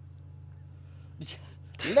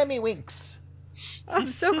 Lemmy winks. I'm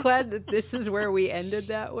so glad that this is where we ended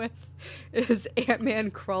that with, is Ant-Man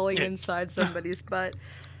crawling inside somebody's butt.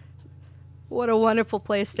 What a wonderful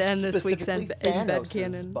place to end this week's in bed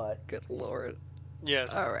canon. Butt. Good lord.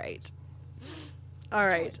 Yes. All right.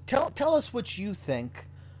 Tell us what you think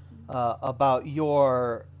about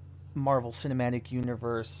your Marvel Cinematic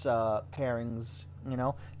Universe pairings,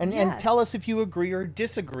 and tell us if you agree or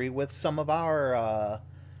disagree with some of our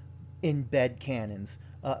in-bed canons.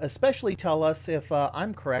 Especially tell us if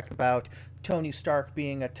I'm correct about Tony Stark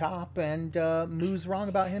being a top and Moo's wrong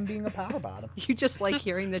about him being a power bottom. You just like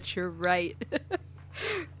hearing that you're right.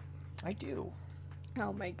 I do.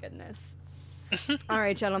 Oh my goodness. All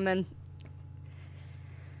right, gentlemen.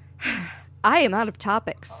 I am out of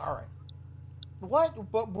topics. All right.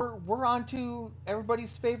 What? But we're on to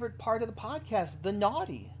everybody's favorite part of the podcast, the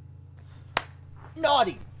naughty.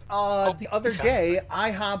 Naughty. The other day,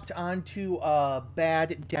 I hopped onto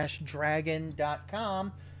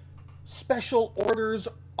bad-dragon.com. Special orders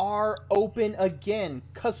are open again.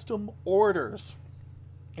 Custom orders.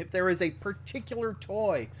 If there is a particular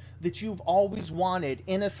toy that you've always wanted,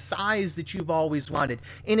 in a size that you've always wanted,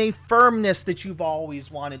 in a firmness that you've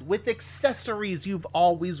always wanted, with accessories you've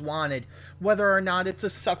always wanted, whether or not it's a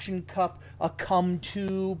suction cup, a cum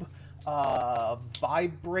tube,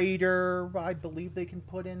 vibrator, I believe they can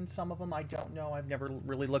put in some of them. I don't know. I've never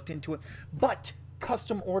really looked into it. But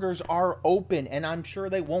custom orders are open, and I'm sure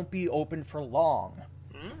they won't be open for long.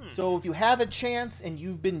 So if you have a chance and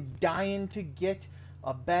you've been dying to get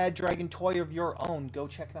a Bad Dragon toy of your own, go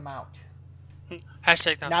check them out.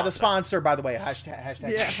 Hashtag not a sponsor, by the way. Hashtag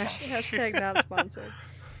yeah, hashtag not sponsored.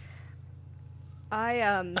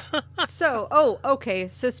 Okay.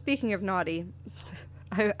 So speaking of naughty,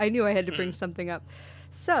 I knew I had to bring something up.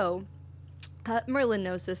 So, Merlin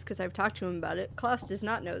knows this because I've talked to him about it. Klaus does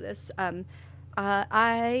not know this. I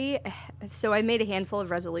made a handful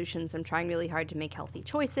of resolutions. I'm trying really hard to make healthy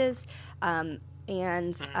choices.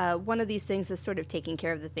 And one of these things is sort of taking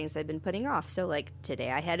care of the things I've been putting off. So, like,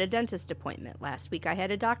 today I had a dentist appointment. Last week I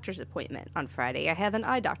had a doctor's appointment. On Friday I have an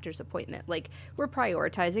eye doctor's appointment. Like, we're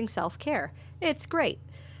prioritizing self-care. It's great.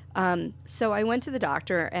 So I went to the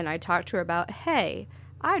doctor and I talked to her about, hey,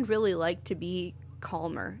 I'd really like to be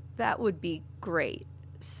calmer. That would be great.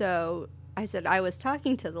 So I said, I was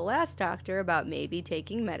talking to the last doctor about maybe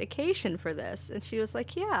taking medication for this. And she was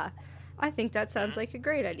like, yeah, I think that sounds like a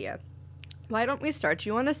great idea. Why don't we start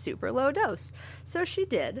you on a super low dose? So she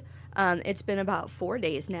did. It's been about 4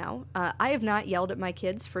 days now. I have not yelled at my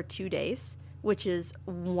kids for 2 days, which is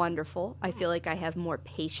wonderful. I feel like I have more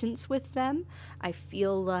patience with them. I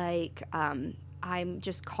feel like I'm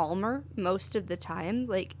just calmer most of the time.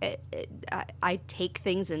 Like, I take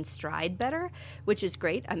things in stride better, which is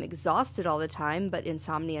great. I'm exhausted all the time, but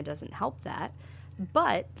insomnia doesn't help that.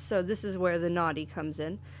 But, so this is where the naughty comes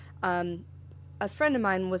in. A friend of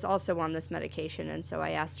mine was also on this medication, and so I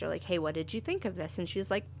asked her, like, hey, what did you think of this? And she was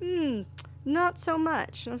like, not so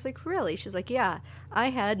much. And I was like, really? She's like, yeah, I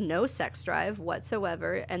had no sex drive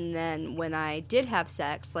whatsoever, and then when I did have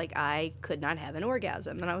sex, like, I could not have an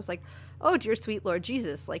orgasm. And I was like, oh, dear sweet Lord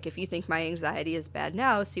Jesus, like, if you think my anxiety is bad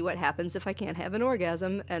now, see what happens if I can't have an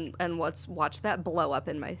orgasm, and let's watch that blow up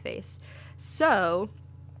in my face. So,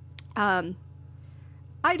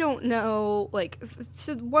 I don't know, like,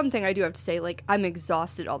 so one thing I do have to say, like, I'm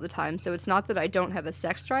exhausted all the time, so it's not that I don't have a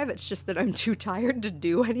sex drive, it's just that I'm too tired to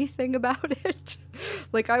do anything about it.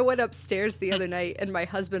 Like, I went upstairs the other night, and my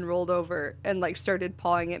husband rolled over and, like, started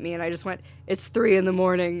pawing at me, and I just went, it's 3 a.m,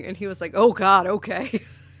 and he was like, oh, God, okay.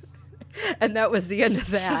 And that was the end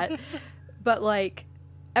of that. But, like,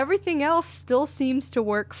 everything else still seems to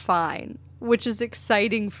work fine, which is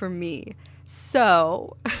exciting for me.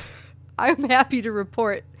 So... I'm happy to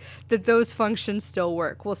report that those functions still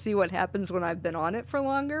work. We'll see what happens when I've been on it for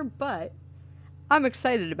longer, but I'm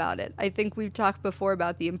excited about it. I think we've talked before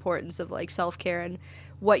about the importance of, like, self-care and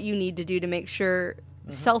what you need to do to make sure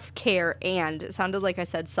self-care, and it sounded like I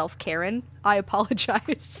said self-caring. I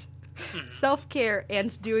apologize. Self-care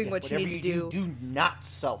and doing what you need to do. Do not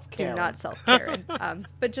self-caring. Do not self-caring.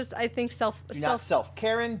 But just, I think Do not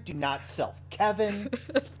self-caring. Do not self-Kevin.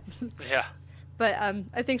 Yeah. But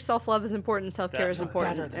I think self-love is important, self-care is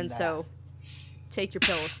important, and so take your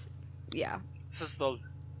pills. Yeah. This is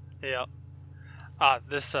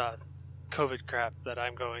this COVID crap that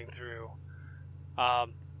I'm going through.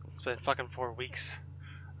 It's been fucking 4 weeks.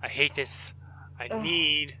 I hate this. I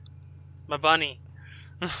need my bunny.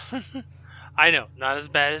 I know, not as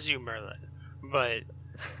bad as you, Merlin, but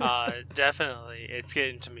definitely it's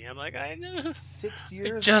getting to me. I'm like, I know. 6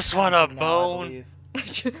 years. I just want a bone. I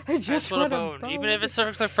just want a bone. Even if it's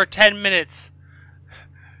for 10 minutes.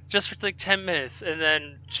 Just for like 10 minutes, and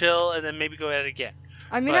then chill, and then maybe go at it again.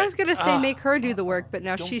 I mean, I was going to say make her do the work, but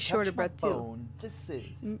now she's short of breath, too. This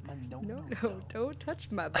is my no, don't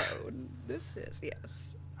touch my bone. This is,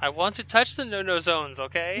 yes. I want to touch the no-no zones,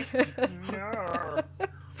 okay? No.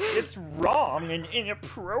 It's wrong and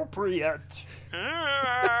inappropriate.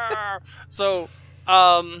 So,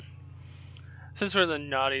 since we're on the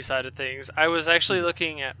naughty side of things, I was actually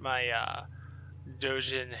looking at my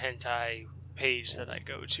Dojin hentai page that I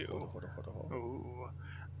go to. Ooh.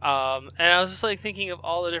 And I was just like thinking of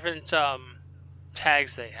all the different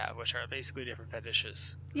tags they have, which are basically different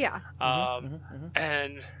fetishes. Yeah.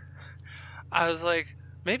 And I was like,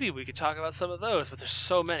 maybe we could talk about some of those, but there's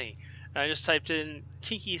so many. And I just typed in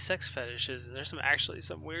kinky sex fetishes, and there's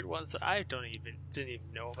some weird ones that I didn't even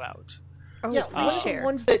know about. Oh, yeah, one of the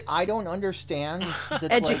ones that I don't understand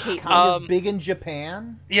that's Educate like kind of big in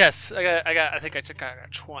Japan. Yes, I think I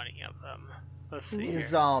got 20 of them. Let's see is,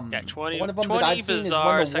 here. Yeah, 20, one of them 20 that I've seen is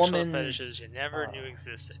bizarre when the sexual woman fetishes you never knew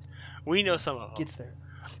existed. We know some of them. Gets there.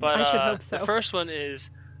 But I should hope so. The first one is,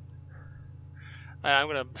 and I'm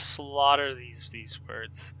going to slaughter these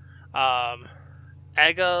words,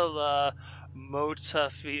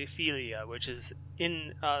 Hobophilia, which is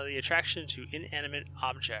in the attraction to inanimate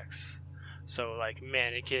objects. So like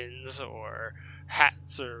mannequins or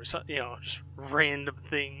hats or something, just random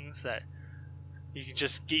things that you can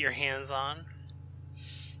just get your hands on.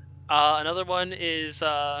 Another one is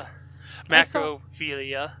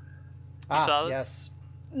macrophilia. You saw this? Yes.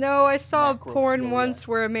 No, I saw porn once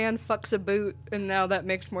where a man fucks a boot, and now that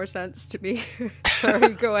makes more sense to me.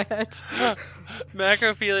 Sorry, go ahead.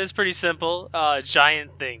 Macrophilia is pretty simple.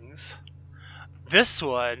 Giant things. This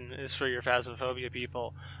one is for your phasmophobia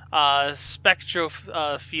people.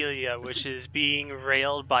 Spectrophilia, which is being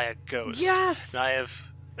railed by a ghost. Yes! And I have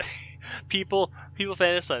people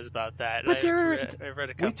fantasize about that. But I've read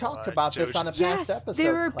a couple. We talked about this on a past episode.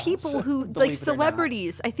 There are people who, like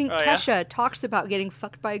celebrities. I think Kesha talks about getting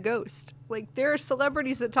fucked by a ghost. Like, there are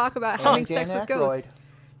celebrities that talk about having sex with ghosts.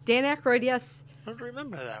 Dan Aykroyd, yes. I don't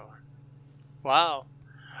remember that one. Wow.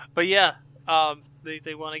 But yeah,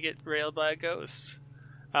 they want to get railed by a ghost.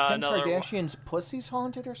 Kim Kardashian's pussy's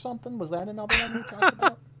haunted or something? Was that another one we talked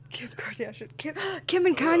about? Kim Kardashian. Kim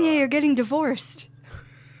and Kanye are getting divorced.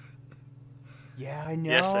 Yeah, I know.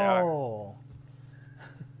 Yes, they are.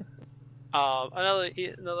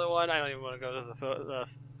 Another one, I don't even want to go to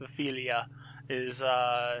the philia, is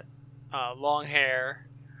long hair.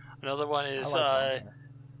 Another one is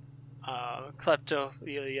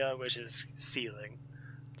kleptophilia, which is stealing.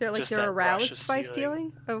 They're aroused by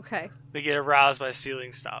stealing? Okay. They get aroused by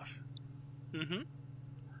stealing stuff. Mm-hmm.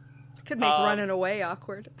 Could make running away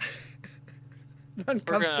awkward.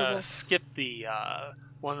 Uncomfortable. We're gonna skip the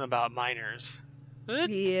one about minors.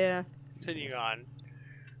 Yeah. Continue on.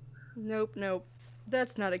 Nope.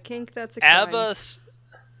 That's not a kink. That's a crime.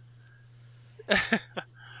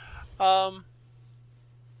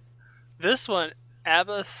 This one,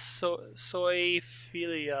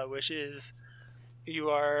 Hobophilia, which is you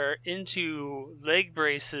are into leg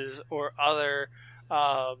braces or other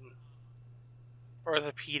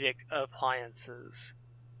orthopedic appliances.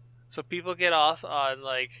 So people get off on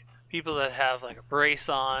like people that have like a brace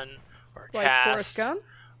on or a like cast, Forrest Gump,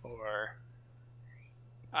 or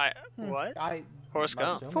what? Forrest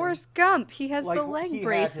Gump. Forrest Gump. He has like, the leg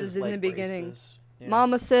braces in the beginning. Yeah.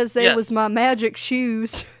 Mama says they was my magic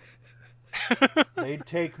shoes. They'd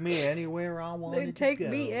take me anywhere I wanted to go. They'd take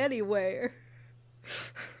me anywhere.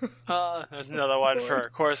 There's another one for,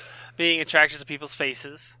 of course, being attracted to people's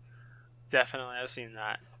faces. Definitely, I've seen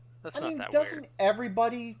that. That's not that weird. Doesn't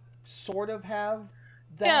everybody sort of have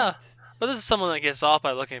that? Yeah, but this is someone that gets off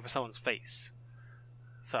by looking for someone's face.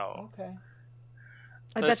 So. Okay.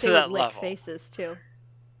 I bet they would lick faces, too.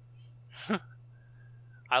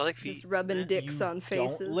 I like feet. Just rubbing dicks on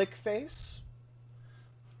faces. Don't lick face?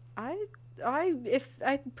 I'm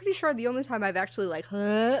pretty sure the only time I've actually licked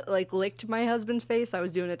my husband's face, I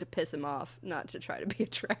was doing it to piss him off, not to try to be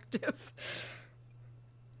attractive.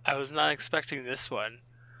 I was not expecting this one.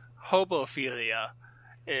 Hobophilia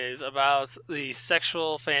is about the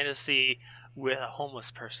sexual fantasy with a homeless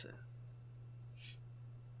person.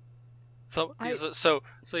 So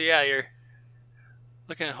yeah, you're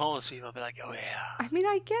looking at homeless people and be like, oh yeah. I mean,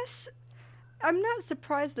 I guess I'm not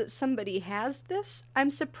surprised that somebody has this. I'm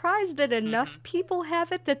surprised that enough people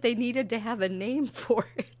have it that they needed to have a name for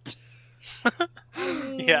it. I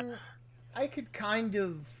mean, yeah. I could kind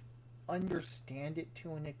of understand it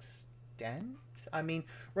to an extent. I mean,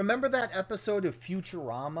 remember that episode of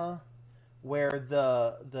Futurama where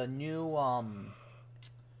the new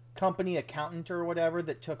company accountant or whatever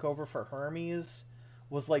that took over for Hermes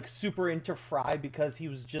was like super into Fry because he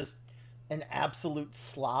was just an absolute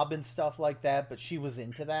slob and stuff like that, but she was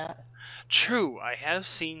into that? True. I have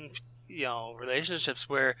seen, relationships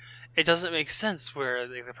where it doesn't make sense, where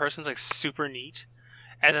the person's like super neat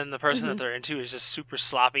and then the person that they're into is just super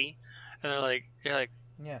sloppy, and you're like,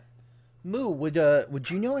 yeah. Moo, would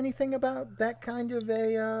you know anything about that kind of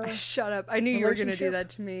a Shut up. I knew you were going to do that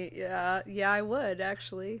to me. Yeah, I would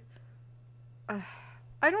actually.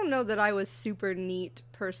 I don't know that I was super neat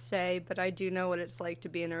per se, but I do know what it's like to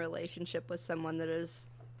be in a relationship with someone that is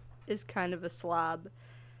kind of a slob.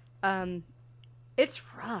 It's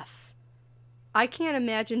rough. I can't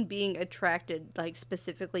imagine being attracted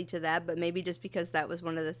specifically to that, but maybe just because that was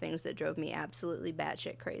one of the things that drove me absolutely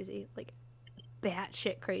batshit crazy. Like,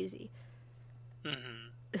 batshit crazy.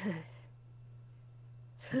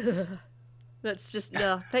 That's just,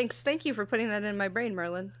 no. Thank you for putting that in my brain,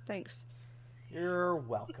 Merlin. Thanks. You're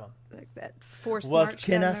welcome. Like that forced what march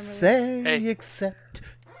can down I say except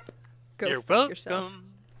go you're fuck welcome. Yourself.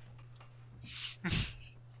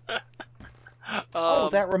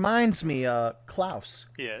 that reminds me, Klaus.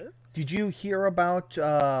 Yes? Did you hear about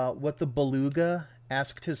what the beluga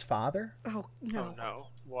asked his father? Oh, no. Oh, no.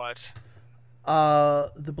 What?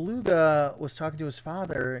 The beluga was talking to his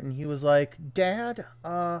father, and he was like, Dad,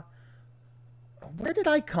 where did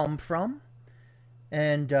I come from?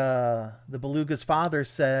 And the beluga's father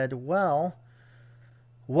said, well,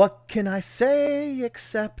 what can I say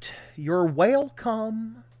except you're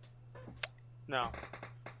welcome? No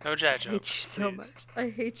dad jokes. I hate you so much. I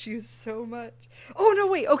hate you so much. Oh, no,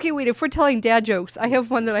 wait. Okay, wait. If we're telling dad jokes, I have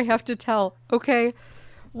one that I have to tell. Okay?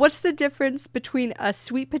 What's the difference between a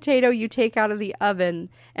sweet potato you take out of the oven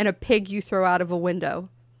and a pig you throw out of a window?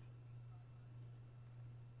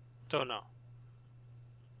 Don't know.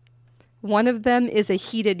 One of them is a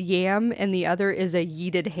heated yam, and the other is a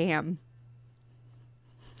yeeted ham.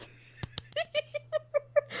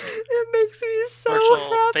 It makes me so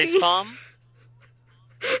happy. Facepalm?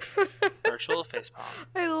 Virtual facepalm.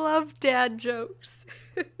 I love dad jokes.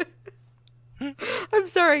 I'm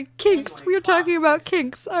sorry, kinks. Anyway, We are talking about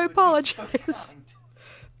kinks. I apologize.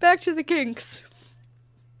 Back to the kinks.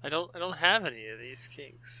 I don't have any of these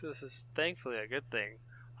kinks. This is thankfully a good thing.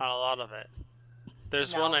 Not a lot of it.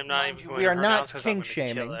 There's one I'm not even going we to are not pronounce because I'm kink going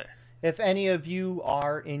to kill shaming. it. If any of you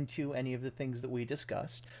are into any of the things that we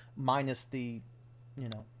discussed, minus the,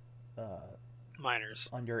 Minors.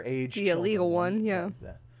 underage, The illegal children one, yeah.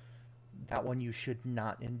 That one you should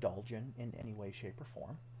not indulge in any way, shape, or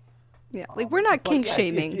form. Yeah, we're not kink But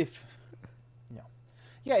shaming.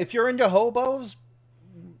 If you're into hobos,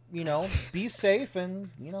 be safe and,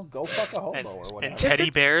 go fuck a hobo or whatever. And teddy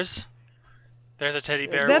bears. There's a teddy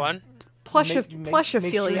bear That's one.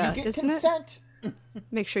 Plushophilia, isn't consent. it?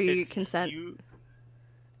 Make sure you get consent.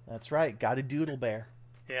 That's right. Got a doodle bear.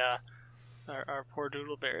 Yeah. Our poor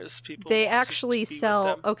doodle bears. People. They actually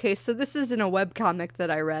sell. Okay, so this isn't a webcomic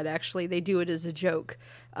that I read. Actually, they do it as a joke.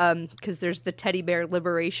 Because there's the Teddy Bear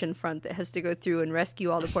Liberation Front that has to go through and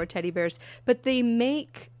rescue all the poor teddy bears. But they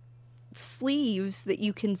make sleeves that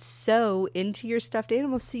you can sew into your stuffed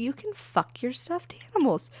animals so you can fuck your stuffed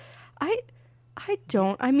animals. I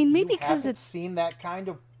don't. I mean, maybe because it's seen that kind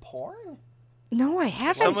of porn. No, I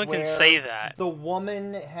haven't. Someone can say that. The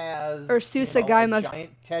woman has Ursusa a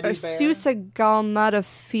giant teddy bear. Ursusa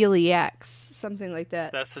galmatophiliax, something like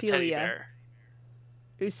that. That's the teddy bear.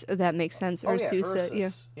 That makes sense.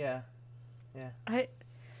 Ursusa, yeah.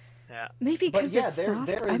 Maybe because it's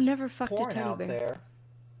soft. I've never fucked a teddy bear.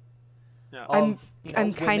 There I'm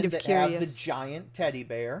kind of curious. Have the giant teddy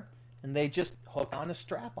bear, and they just hook on a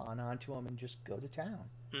strap-on onto them and just go to town.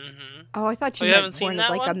 Mm-hmm. Oh, I thought you meant porn of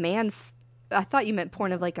like a man. I thought you meant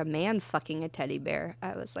porn of like a man fucking a teddy bear.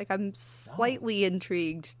 I was like, I'm slightly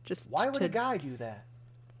intrigued. Why would a guy do that?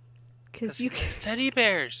 Because it's teddy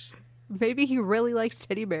bears. Maybe he really likes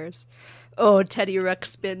teddy bears. Oh, Teddy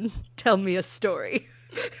Ruxpin, tell me a story.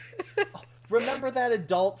 Remember that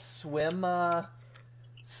Adult Swim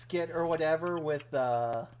skit or whatever with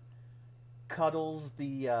Cuddles,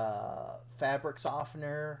 the fabric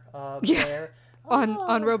softener bear?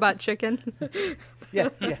 On Robot Chicken. Yeah,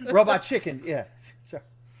 Robot Chicken, yeah. Sorry.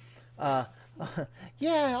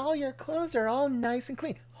 Yeah, all your clothes are all nice and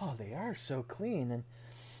clean. Oh, they are so clean, and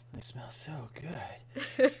they smell so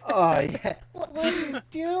good. Oh, yeah. What are you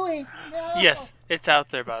doing? No. Yes, it's out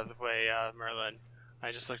there, by the way, Merlin.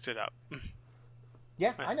 I just looked it up.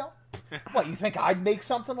 Yeah, I know. What, you think I'd make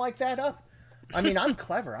something like that up? I mean, I'm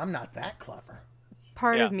clever. I'm not that clever.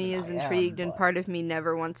 Part of me is intrigued, and part of me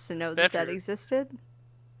never wants to know that existed.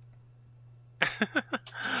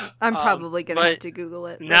 I'm probably going to have to Google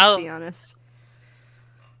it, let's be honest.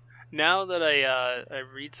 Now that I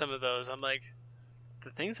read some of those, I'm like, the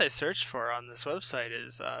things I searched for on this website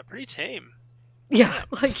is pretty tame. Yeah,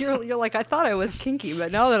 like you're like, I thought I was kinky,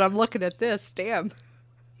 but now that I'm looking at this, damn.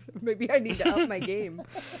 Maybe I need to up my game.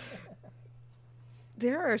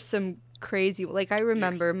 There are some crazy, like I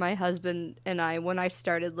remember my husband and I, when I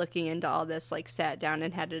started looking into all this, like sat down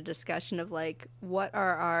and had a discussion of like, what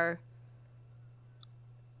are our...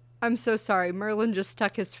 I'm so sorry. Merlin just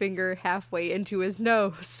stuck his finger halfway into his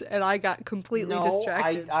nose, and I got completely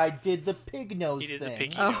distracted. I did the pig nose thing. The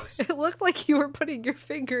piggy nose. It looked like you were putting your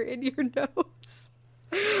finger in your nose.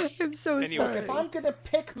 I'm so sorry. If I'm going to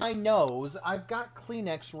pick my nose, I've got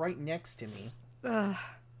Kleenex right next to me.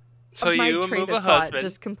 So you move a husband.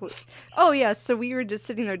 Just Oh, yeah. So we were just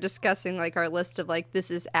sitting there discussing like our list of like, this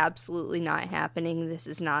is absolutely not happening. This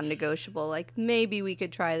is non-negotiable. Like maybe we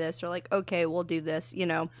could try this, or like, okay, we'll do this,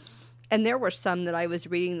 And there were some that I was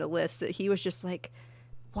reading the list that he was just like,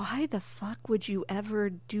 why the fuck would you ever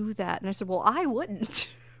do that? And I said, well, I wouldn't,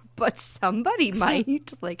 but somebody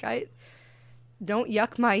might. Like, don't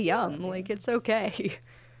yuck my yum. Like, it's okay.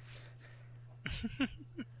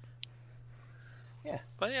 Yeah.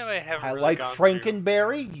 But yeah, I like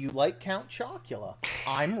Frankenberry. You like Count Chocula.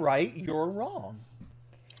 I'm right. You're wrong.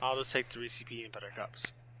 I'll just take 3 peanut butter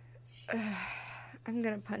cups. I'm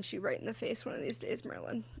gonna punch you right in the face one of these days,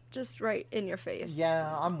 Merlin. Just right in your face.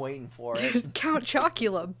 Yeah, I'm waiting for it. Count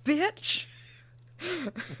Chocula, bitch.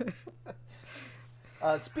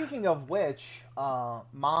 Speaking of which,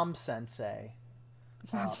 Mom Sensei.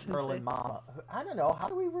 Merlin Mama. I don't know. How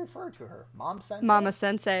do we refer to her? Mom Sensei? Mama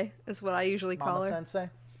Sensei is what I usually call her. Mama Sensei?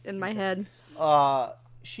 In my head.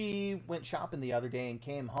 She went shopping the other day and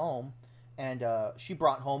came home, and she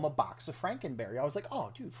brought home a box of Frankenberry. I was like,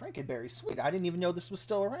 oh, dude, Frankenberry, sweet. I didn't even know this was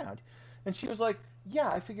still around. And she was like, yeah,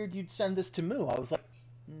 I figured you'd send this to Moo. I was like,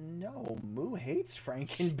 no, Moo hates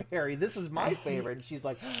Frankenberry. This is my favorite. And she's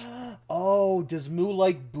like, oh, does Moo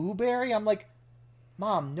like Booberry? I'm like,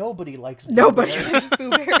 Mom, nobody likes Booberry. Nobody likes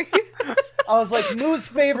Booberry. I was like, Moo's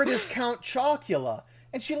favorite is Count Chocula.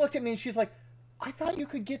 And she looked at me and she's like, I thought you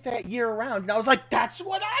could get that year-round. And I was like, that's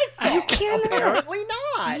what I thought. You cannot. Apparently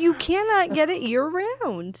not. You cannot get it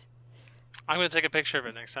year-round. I'm going to take a picture of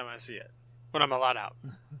it next time I see it. When I'm allowed out.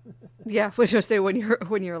 Yeah, which I say when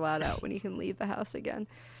you're allowed out, when you can leave the house again.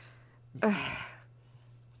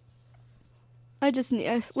 I just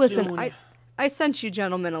need... listen, Soon. I sent you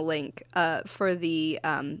gentlemen a link for the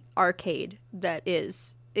arcade that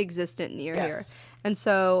is existent near here. And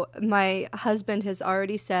so my husband has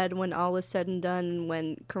already said when all is said and done,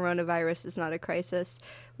 when coronavirus is not a crisis,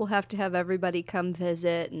 we'll have to have everybody come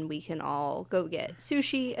visit and we can all go get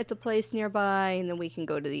sushi at the place nearby and then we can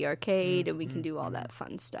go to the arcade and we can do all that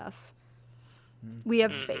fun stuff. We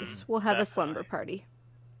have space. We'll have a slumber party.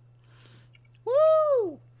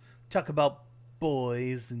 Woo! Talk about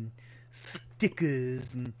boys and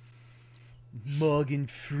stickers and Morgan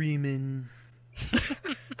Freeman.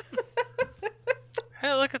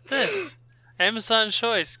 Hey, look at this. Amazon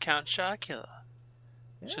choice, Count Chocula.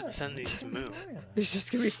 Should send these to Moo. It's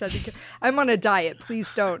just going to be sending... I'm on a diet.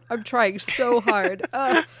 Please don't. I'm trying so hard.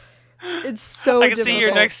 It's so I can difficult. see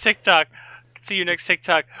your next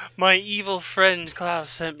TikTok. My evil friend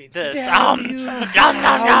Klaus sent me this. Damn you, yum,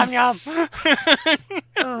 yum, yum.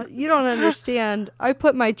 You don't understand. I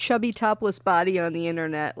put my chubby topless body on the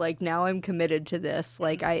internet. Like, now I'm committed to this.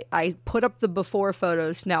 Like, I put up the before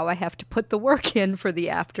photos. Now I have to put the work in for the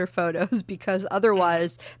after photos because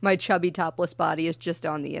otherwise my chubby topless body is just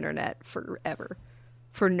on the internet forever.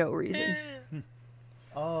 For no reason.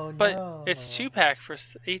 Oh, no. But it's 2-pack for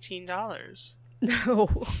 $18. No.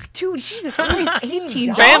 Dude, Jesus Christ,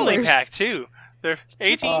 $18. Family pack, too. They're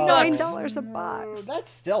 $18. $9 a box. That's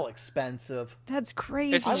still expensive. That's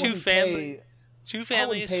crazy. It's two families. Two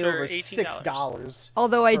families pay for over $18. $6.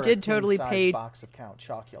 Although I for did a totally king-size pay... box of Count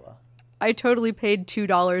Chocula. I totally paid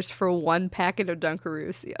 $2 for one packet of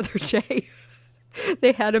Dunkaroos the other day.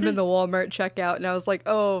 They had them in the Walmart checkout, and I was like,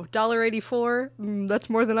 oh, $1.84? That's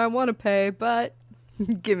more than I want to pay, but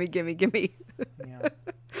gimme. Yeah.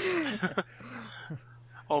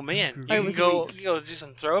 Oh man, you can go do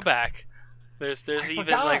some throwback. There's even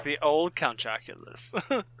like the old Count Choculas.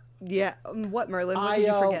 Yeah, what, Merlin? What did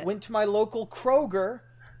you forget? I went to my local Kroger.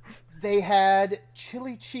 They had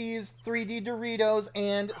chili cheese 3D Doritos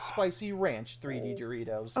and spicy ranch 3D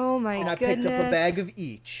Doritos. Oh my and I goodness! picked up a bag of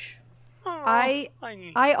each. I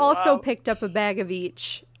also picked up a bag of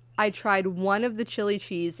each. I tried one of the chili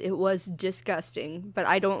cheese. It was disgusting, but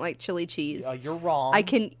I don't like chili cheese. You're wrong. I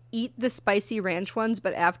can eat the spicy ranch ones,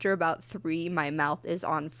 but after about 3, my mouth is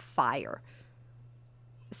on fire.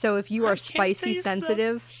 So if you are spicy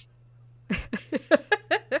sensitive...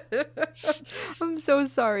 I'm so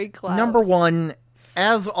sorry, Klaus. Number one,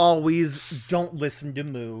 as always, don't listen to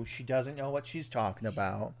Moo. She doesn't know what she's talking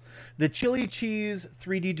about. The chili cheese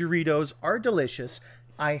 3D Doritos are delicious.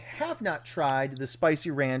 I have not tried the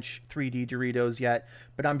spicy ranch 3D Doritos yet,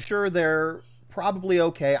 but I'm sure they're probably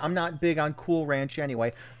okay. I'm not big on Cool Ranch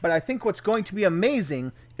anyway, but I think what's going to be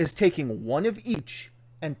amazing is taking one of each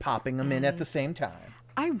and popping them in at the same time.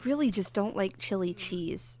 I really just don't like chili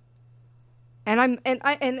cheese. And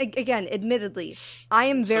again, admittedly, I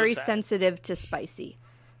am very sensitive to spicy.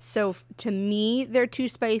 So to me, they're too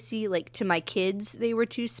spicy. Like to my kids, they were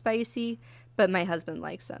too spicy, but my husband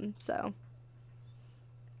likes them, so...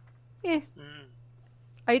 Yeah.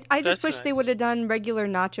 I just wish they would have done regular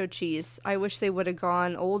nacho cheese. I wish they would have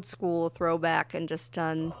gone old school throwback and just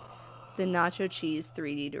done the nacho cheese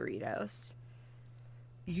 3D Doritos.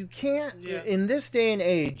 You can't, in this day and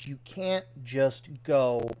age, you can't just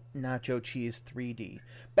go nacho cheese 3D.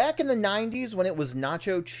 Back in the 90s when it was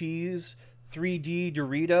nacho cheese 3D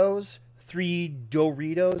Doritos, 3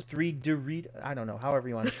 Doritos, I don't know, however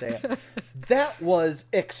you want to say it. That was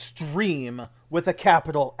extreme with a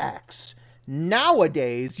capital X.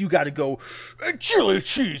 Nowadays, you got to go chili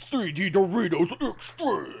cheese 3D Doritos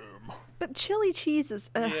extreme. But chili cheese is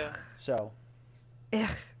So,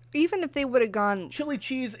 even if they would have gone, chili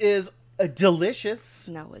cheese is delicious.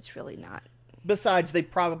 No, it's really not. Besides, they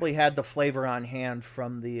probably had the flavor on hand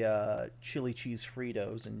from the chili cheese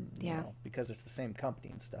Fritos, and you know, because it's the same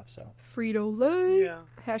company and stuff. So Frito-Lay. Yeah.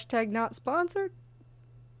 Hashtag not sponsored.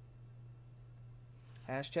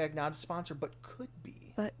 Hashtag not a sponsor, but could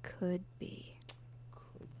be. Could be.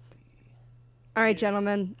 All right,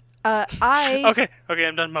 gentlemen. Okay,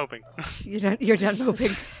 I'm done moping. You're done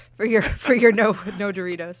moping for your no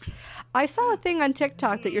Doritos. I saw a thing on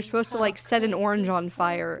TikTok that you're supposed to like set an orange on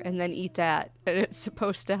fire and then eat that, and it's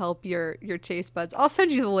supposed to help your taste buds. I'll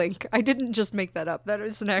send you the link. I didn't just make that up. That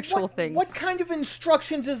is an actual thing. What kind of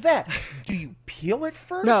instructions is that? Do you peel it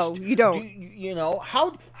first? No, you don't. You know,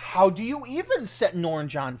 how do you even set an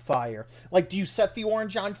orange on fire? Like, do you set the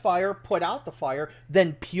orange on fire, put out the fire,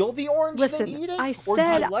 then peel the orange, then eat it? Or do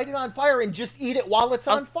you light it on fire and just eat it while it's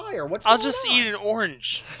on fire? I'll just eat an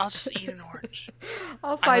orange.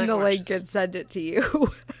 I'll find the link and send it to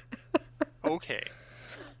you. Okay.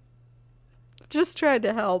 Just trying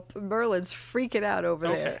to help. Merlin's freaking out over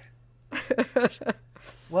there.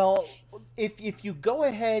 Well, if you go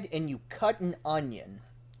ahead and you cut an onion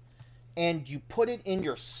and you put it in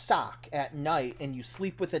your sock at night and you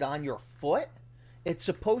sleep with it on your foot, it's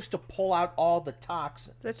supposed to pull out all the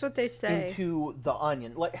toxins. That's what they say. Into the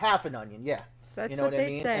onion, like half an onion, yeah. That's you know what what I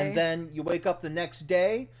they mean? say. And then you wake up the next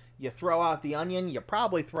day, you throw out the onion, you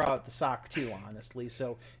probably throw out the sock too, honestly.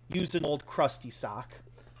 So use an old crusty sock.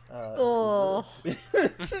 Oh.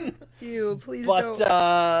 Ew, please don't.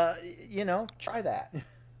 But, try that.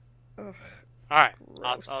 Ugh. All right,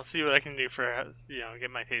 I'll see what I can do for get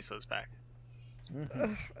my taste buds back.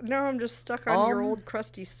 Mm-hmm. Now I'm just stuck on your old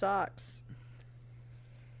crusty socks.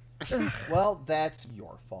 Well, that's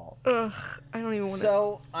your fault. Ugh, I don't even want to.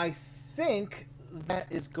 So I think that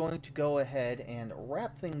is going to go ahead and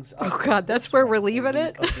wrap things up. Oh God, that's where we're leaving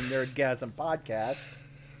it. Of the Nerdgasm podcast.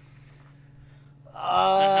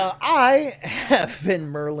 I have been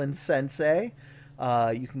Merlin Sensei.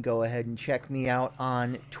 You can go ahead and check me out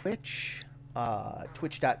on Twitch.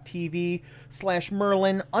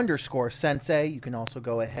 Twitch.tv/Merlin_Sensei. You can also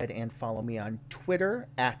go ahead and follow me on Twitter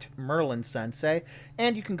 @MerlinSensei.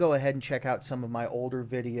 And you can go ahead and check out some of my older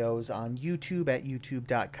videos on YouTube at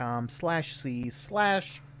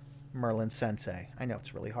youtube.com/C/MerlinSensei. I know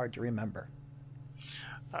it's really hard to remember.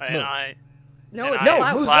 No,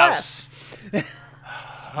 it's who's last?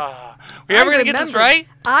 We ever gonna get this right?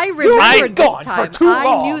 I remembered this gone time. for too I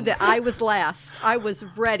long. knew that I was last. I was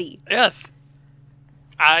ready. Yes.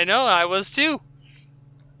 I know, I was too.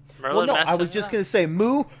 Merlin I was just going to say,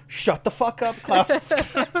 Moo, shut the fuck up, Klaus.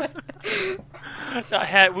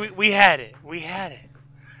 We had it.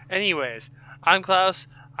 Anyways, I'm Klaus.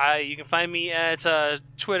 You can find me at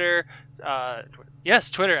Twitter.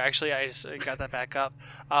 Yes, Twitter, actually. I just got that back up.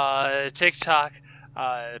 TikTok,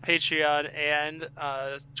 Patreon, and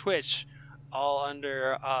Twitch, all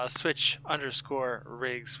under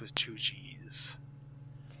Switch_Rigs with 2 G's.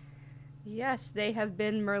 Yes, they have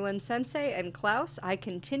been Merlin Sensei and Klaus. I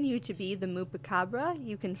continue to be the Moopacabra.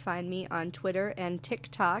 You can find me on Twitter and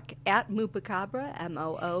TikTok at Moopacabra,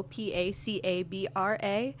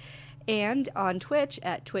 MOOPACABRA, and on Twitch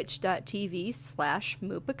at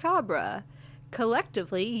twitch.tv/Moopacabra.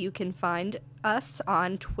 Collectively, you can find us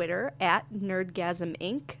on Twitter at Nerdgasm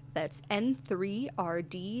Inc. That's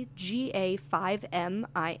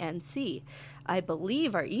N3RDGA5MINC. I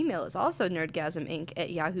believe our email is also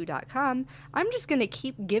nerdgasminc@yahoo.com. I'm just going to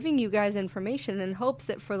keep giving you guys information in hopes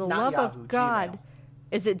that for the love of God... Gmail.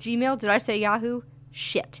 Is it Gmail? Did I say Yahoo?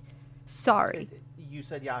 Shit. Sorry. You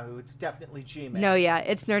said Yahoo. It's definitely Gmail. No, yeah.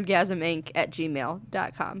 It's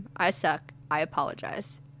nerdgasminc@gmail.com. I suck. I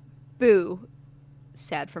apologize. Boo.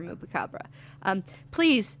 Sad for Moopacabra.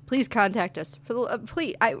 Please contact us.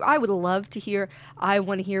 Please, I would love to hear. I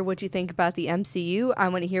want to hear what you think about the MCU. I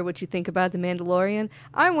want to hear what you think about The Mandalorian.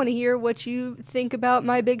 I want to hear what you think about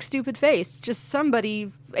my big stupid face. Just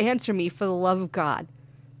somebody answer me for the love of God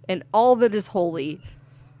and all that is holy.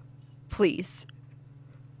 Please.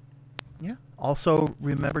 Yeah. Also,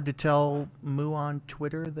 remember to tell Moo on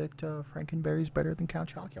Twitter that Frankenberry's better than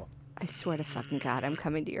Count Chocula. I swear to fucking God, I'm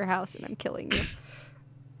coming to your house and I'm killing you.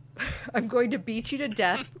 I'm going to beat you to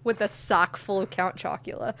death with a sock full of Count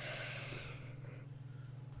Chocula.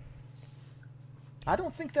 I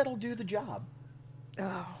don't think that'll do the job.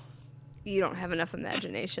 Oh, you don't have enough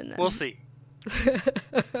imagination then. We'll see.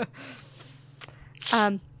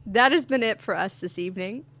 That has been it for us this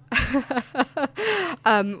evening.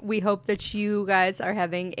 We hope that you guys are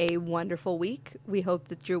having a wonderful week. We hope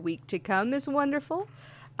that your week to come is wonderful.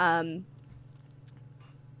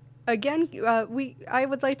 Again, I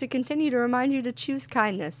would like to continue to remind you to choose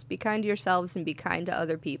kindness. Be kind to yourselves and be kind to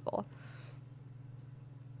other people.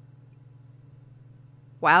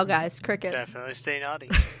 Wow, guys, crickets. Definitely stay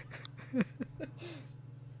naughty.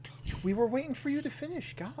 We were waiting for you to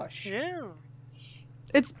finish. Gosh. Yeah.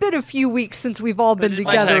 It's been a few weeks since we've all been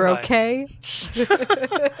together, okay?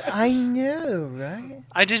 I know, right?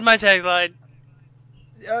 I did my tagline.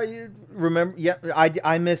 You remember? Yeah,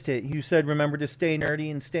 I missed it. You said remember to stay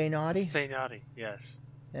nerdy and stay naughty? Stay naughty, yes.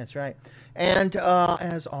 That's right. And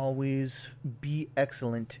as always, be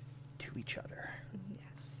excellent to each other.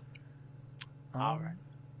 Yes. All right.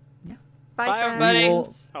 Yeah. Bye, everybody.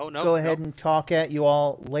 friends. Go ahead and talk at you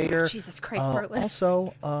all later. Jesus Christ, Merlin.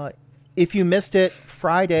 Also, if you missed it,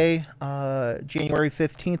 Friday, January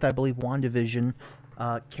 15th, I believe WandaVision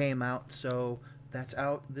came out. So that's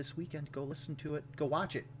out this weekend. Go listen to it. Go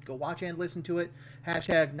watch it. Go watch and listen to it.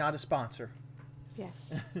 # not a sponsor.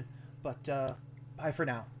 Yes. But bye for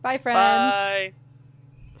now. Bye, friends.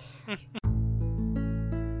 Bye.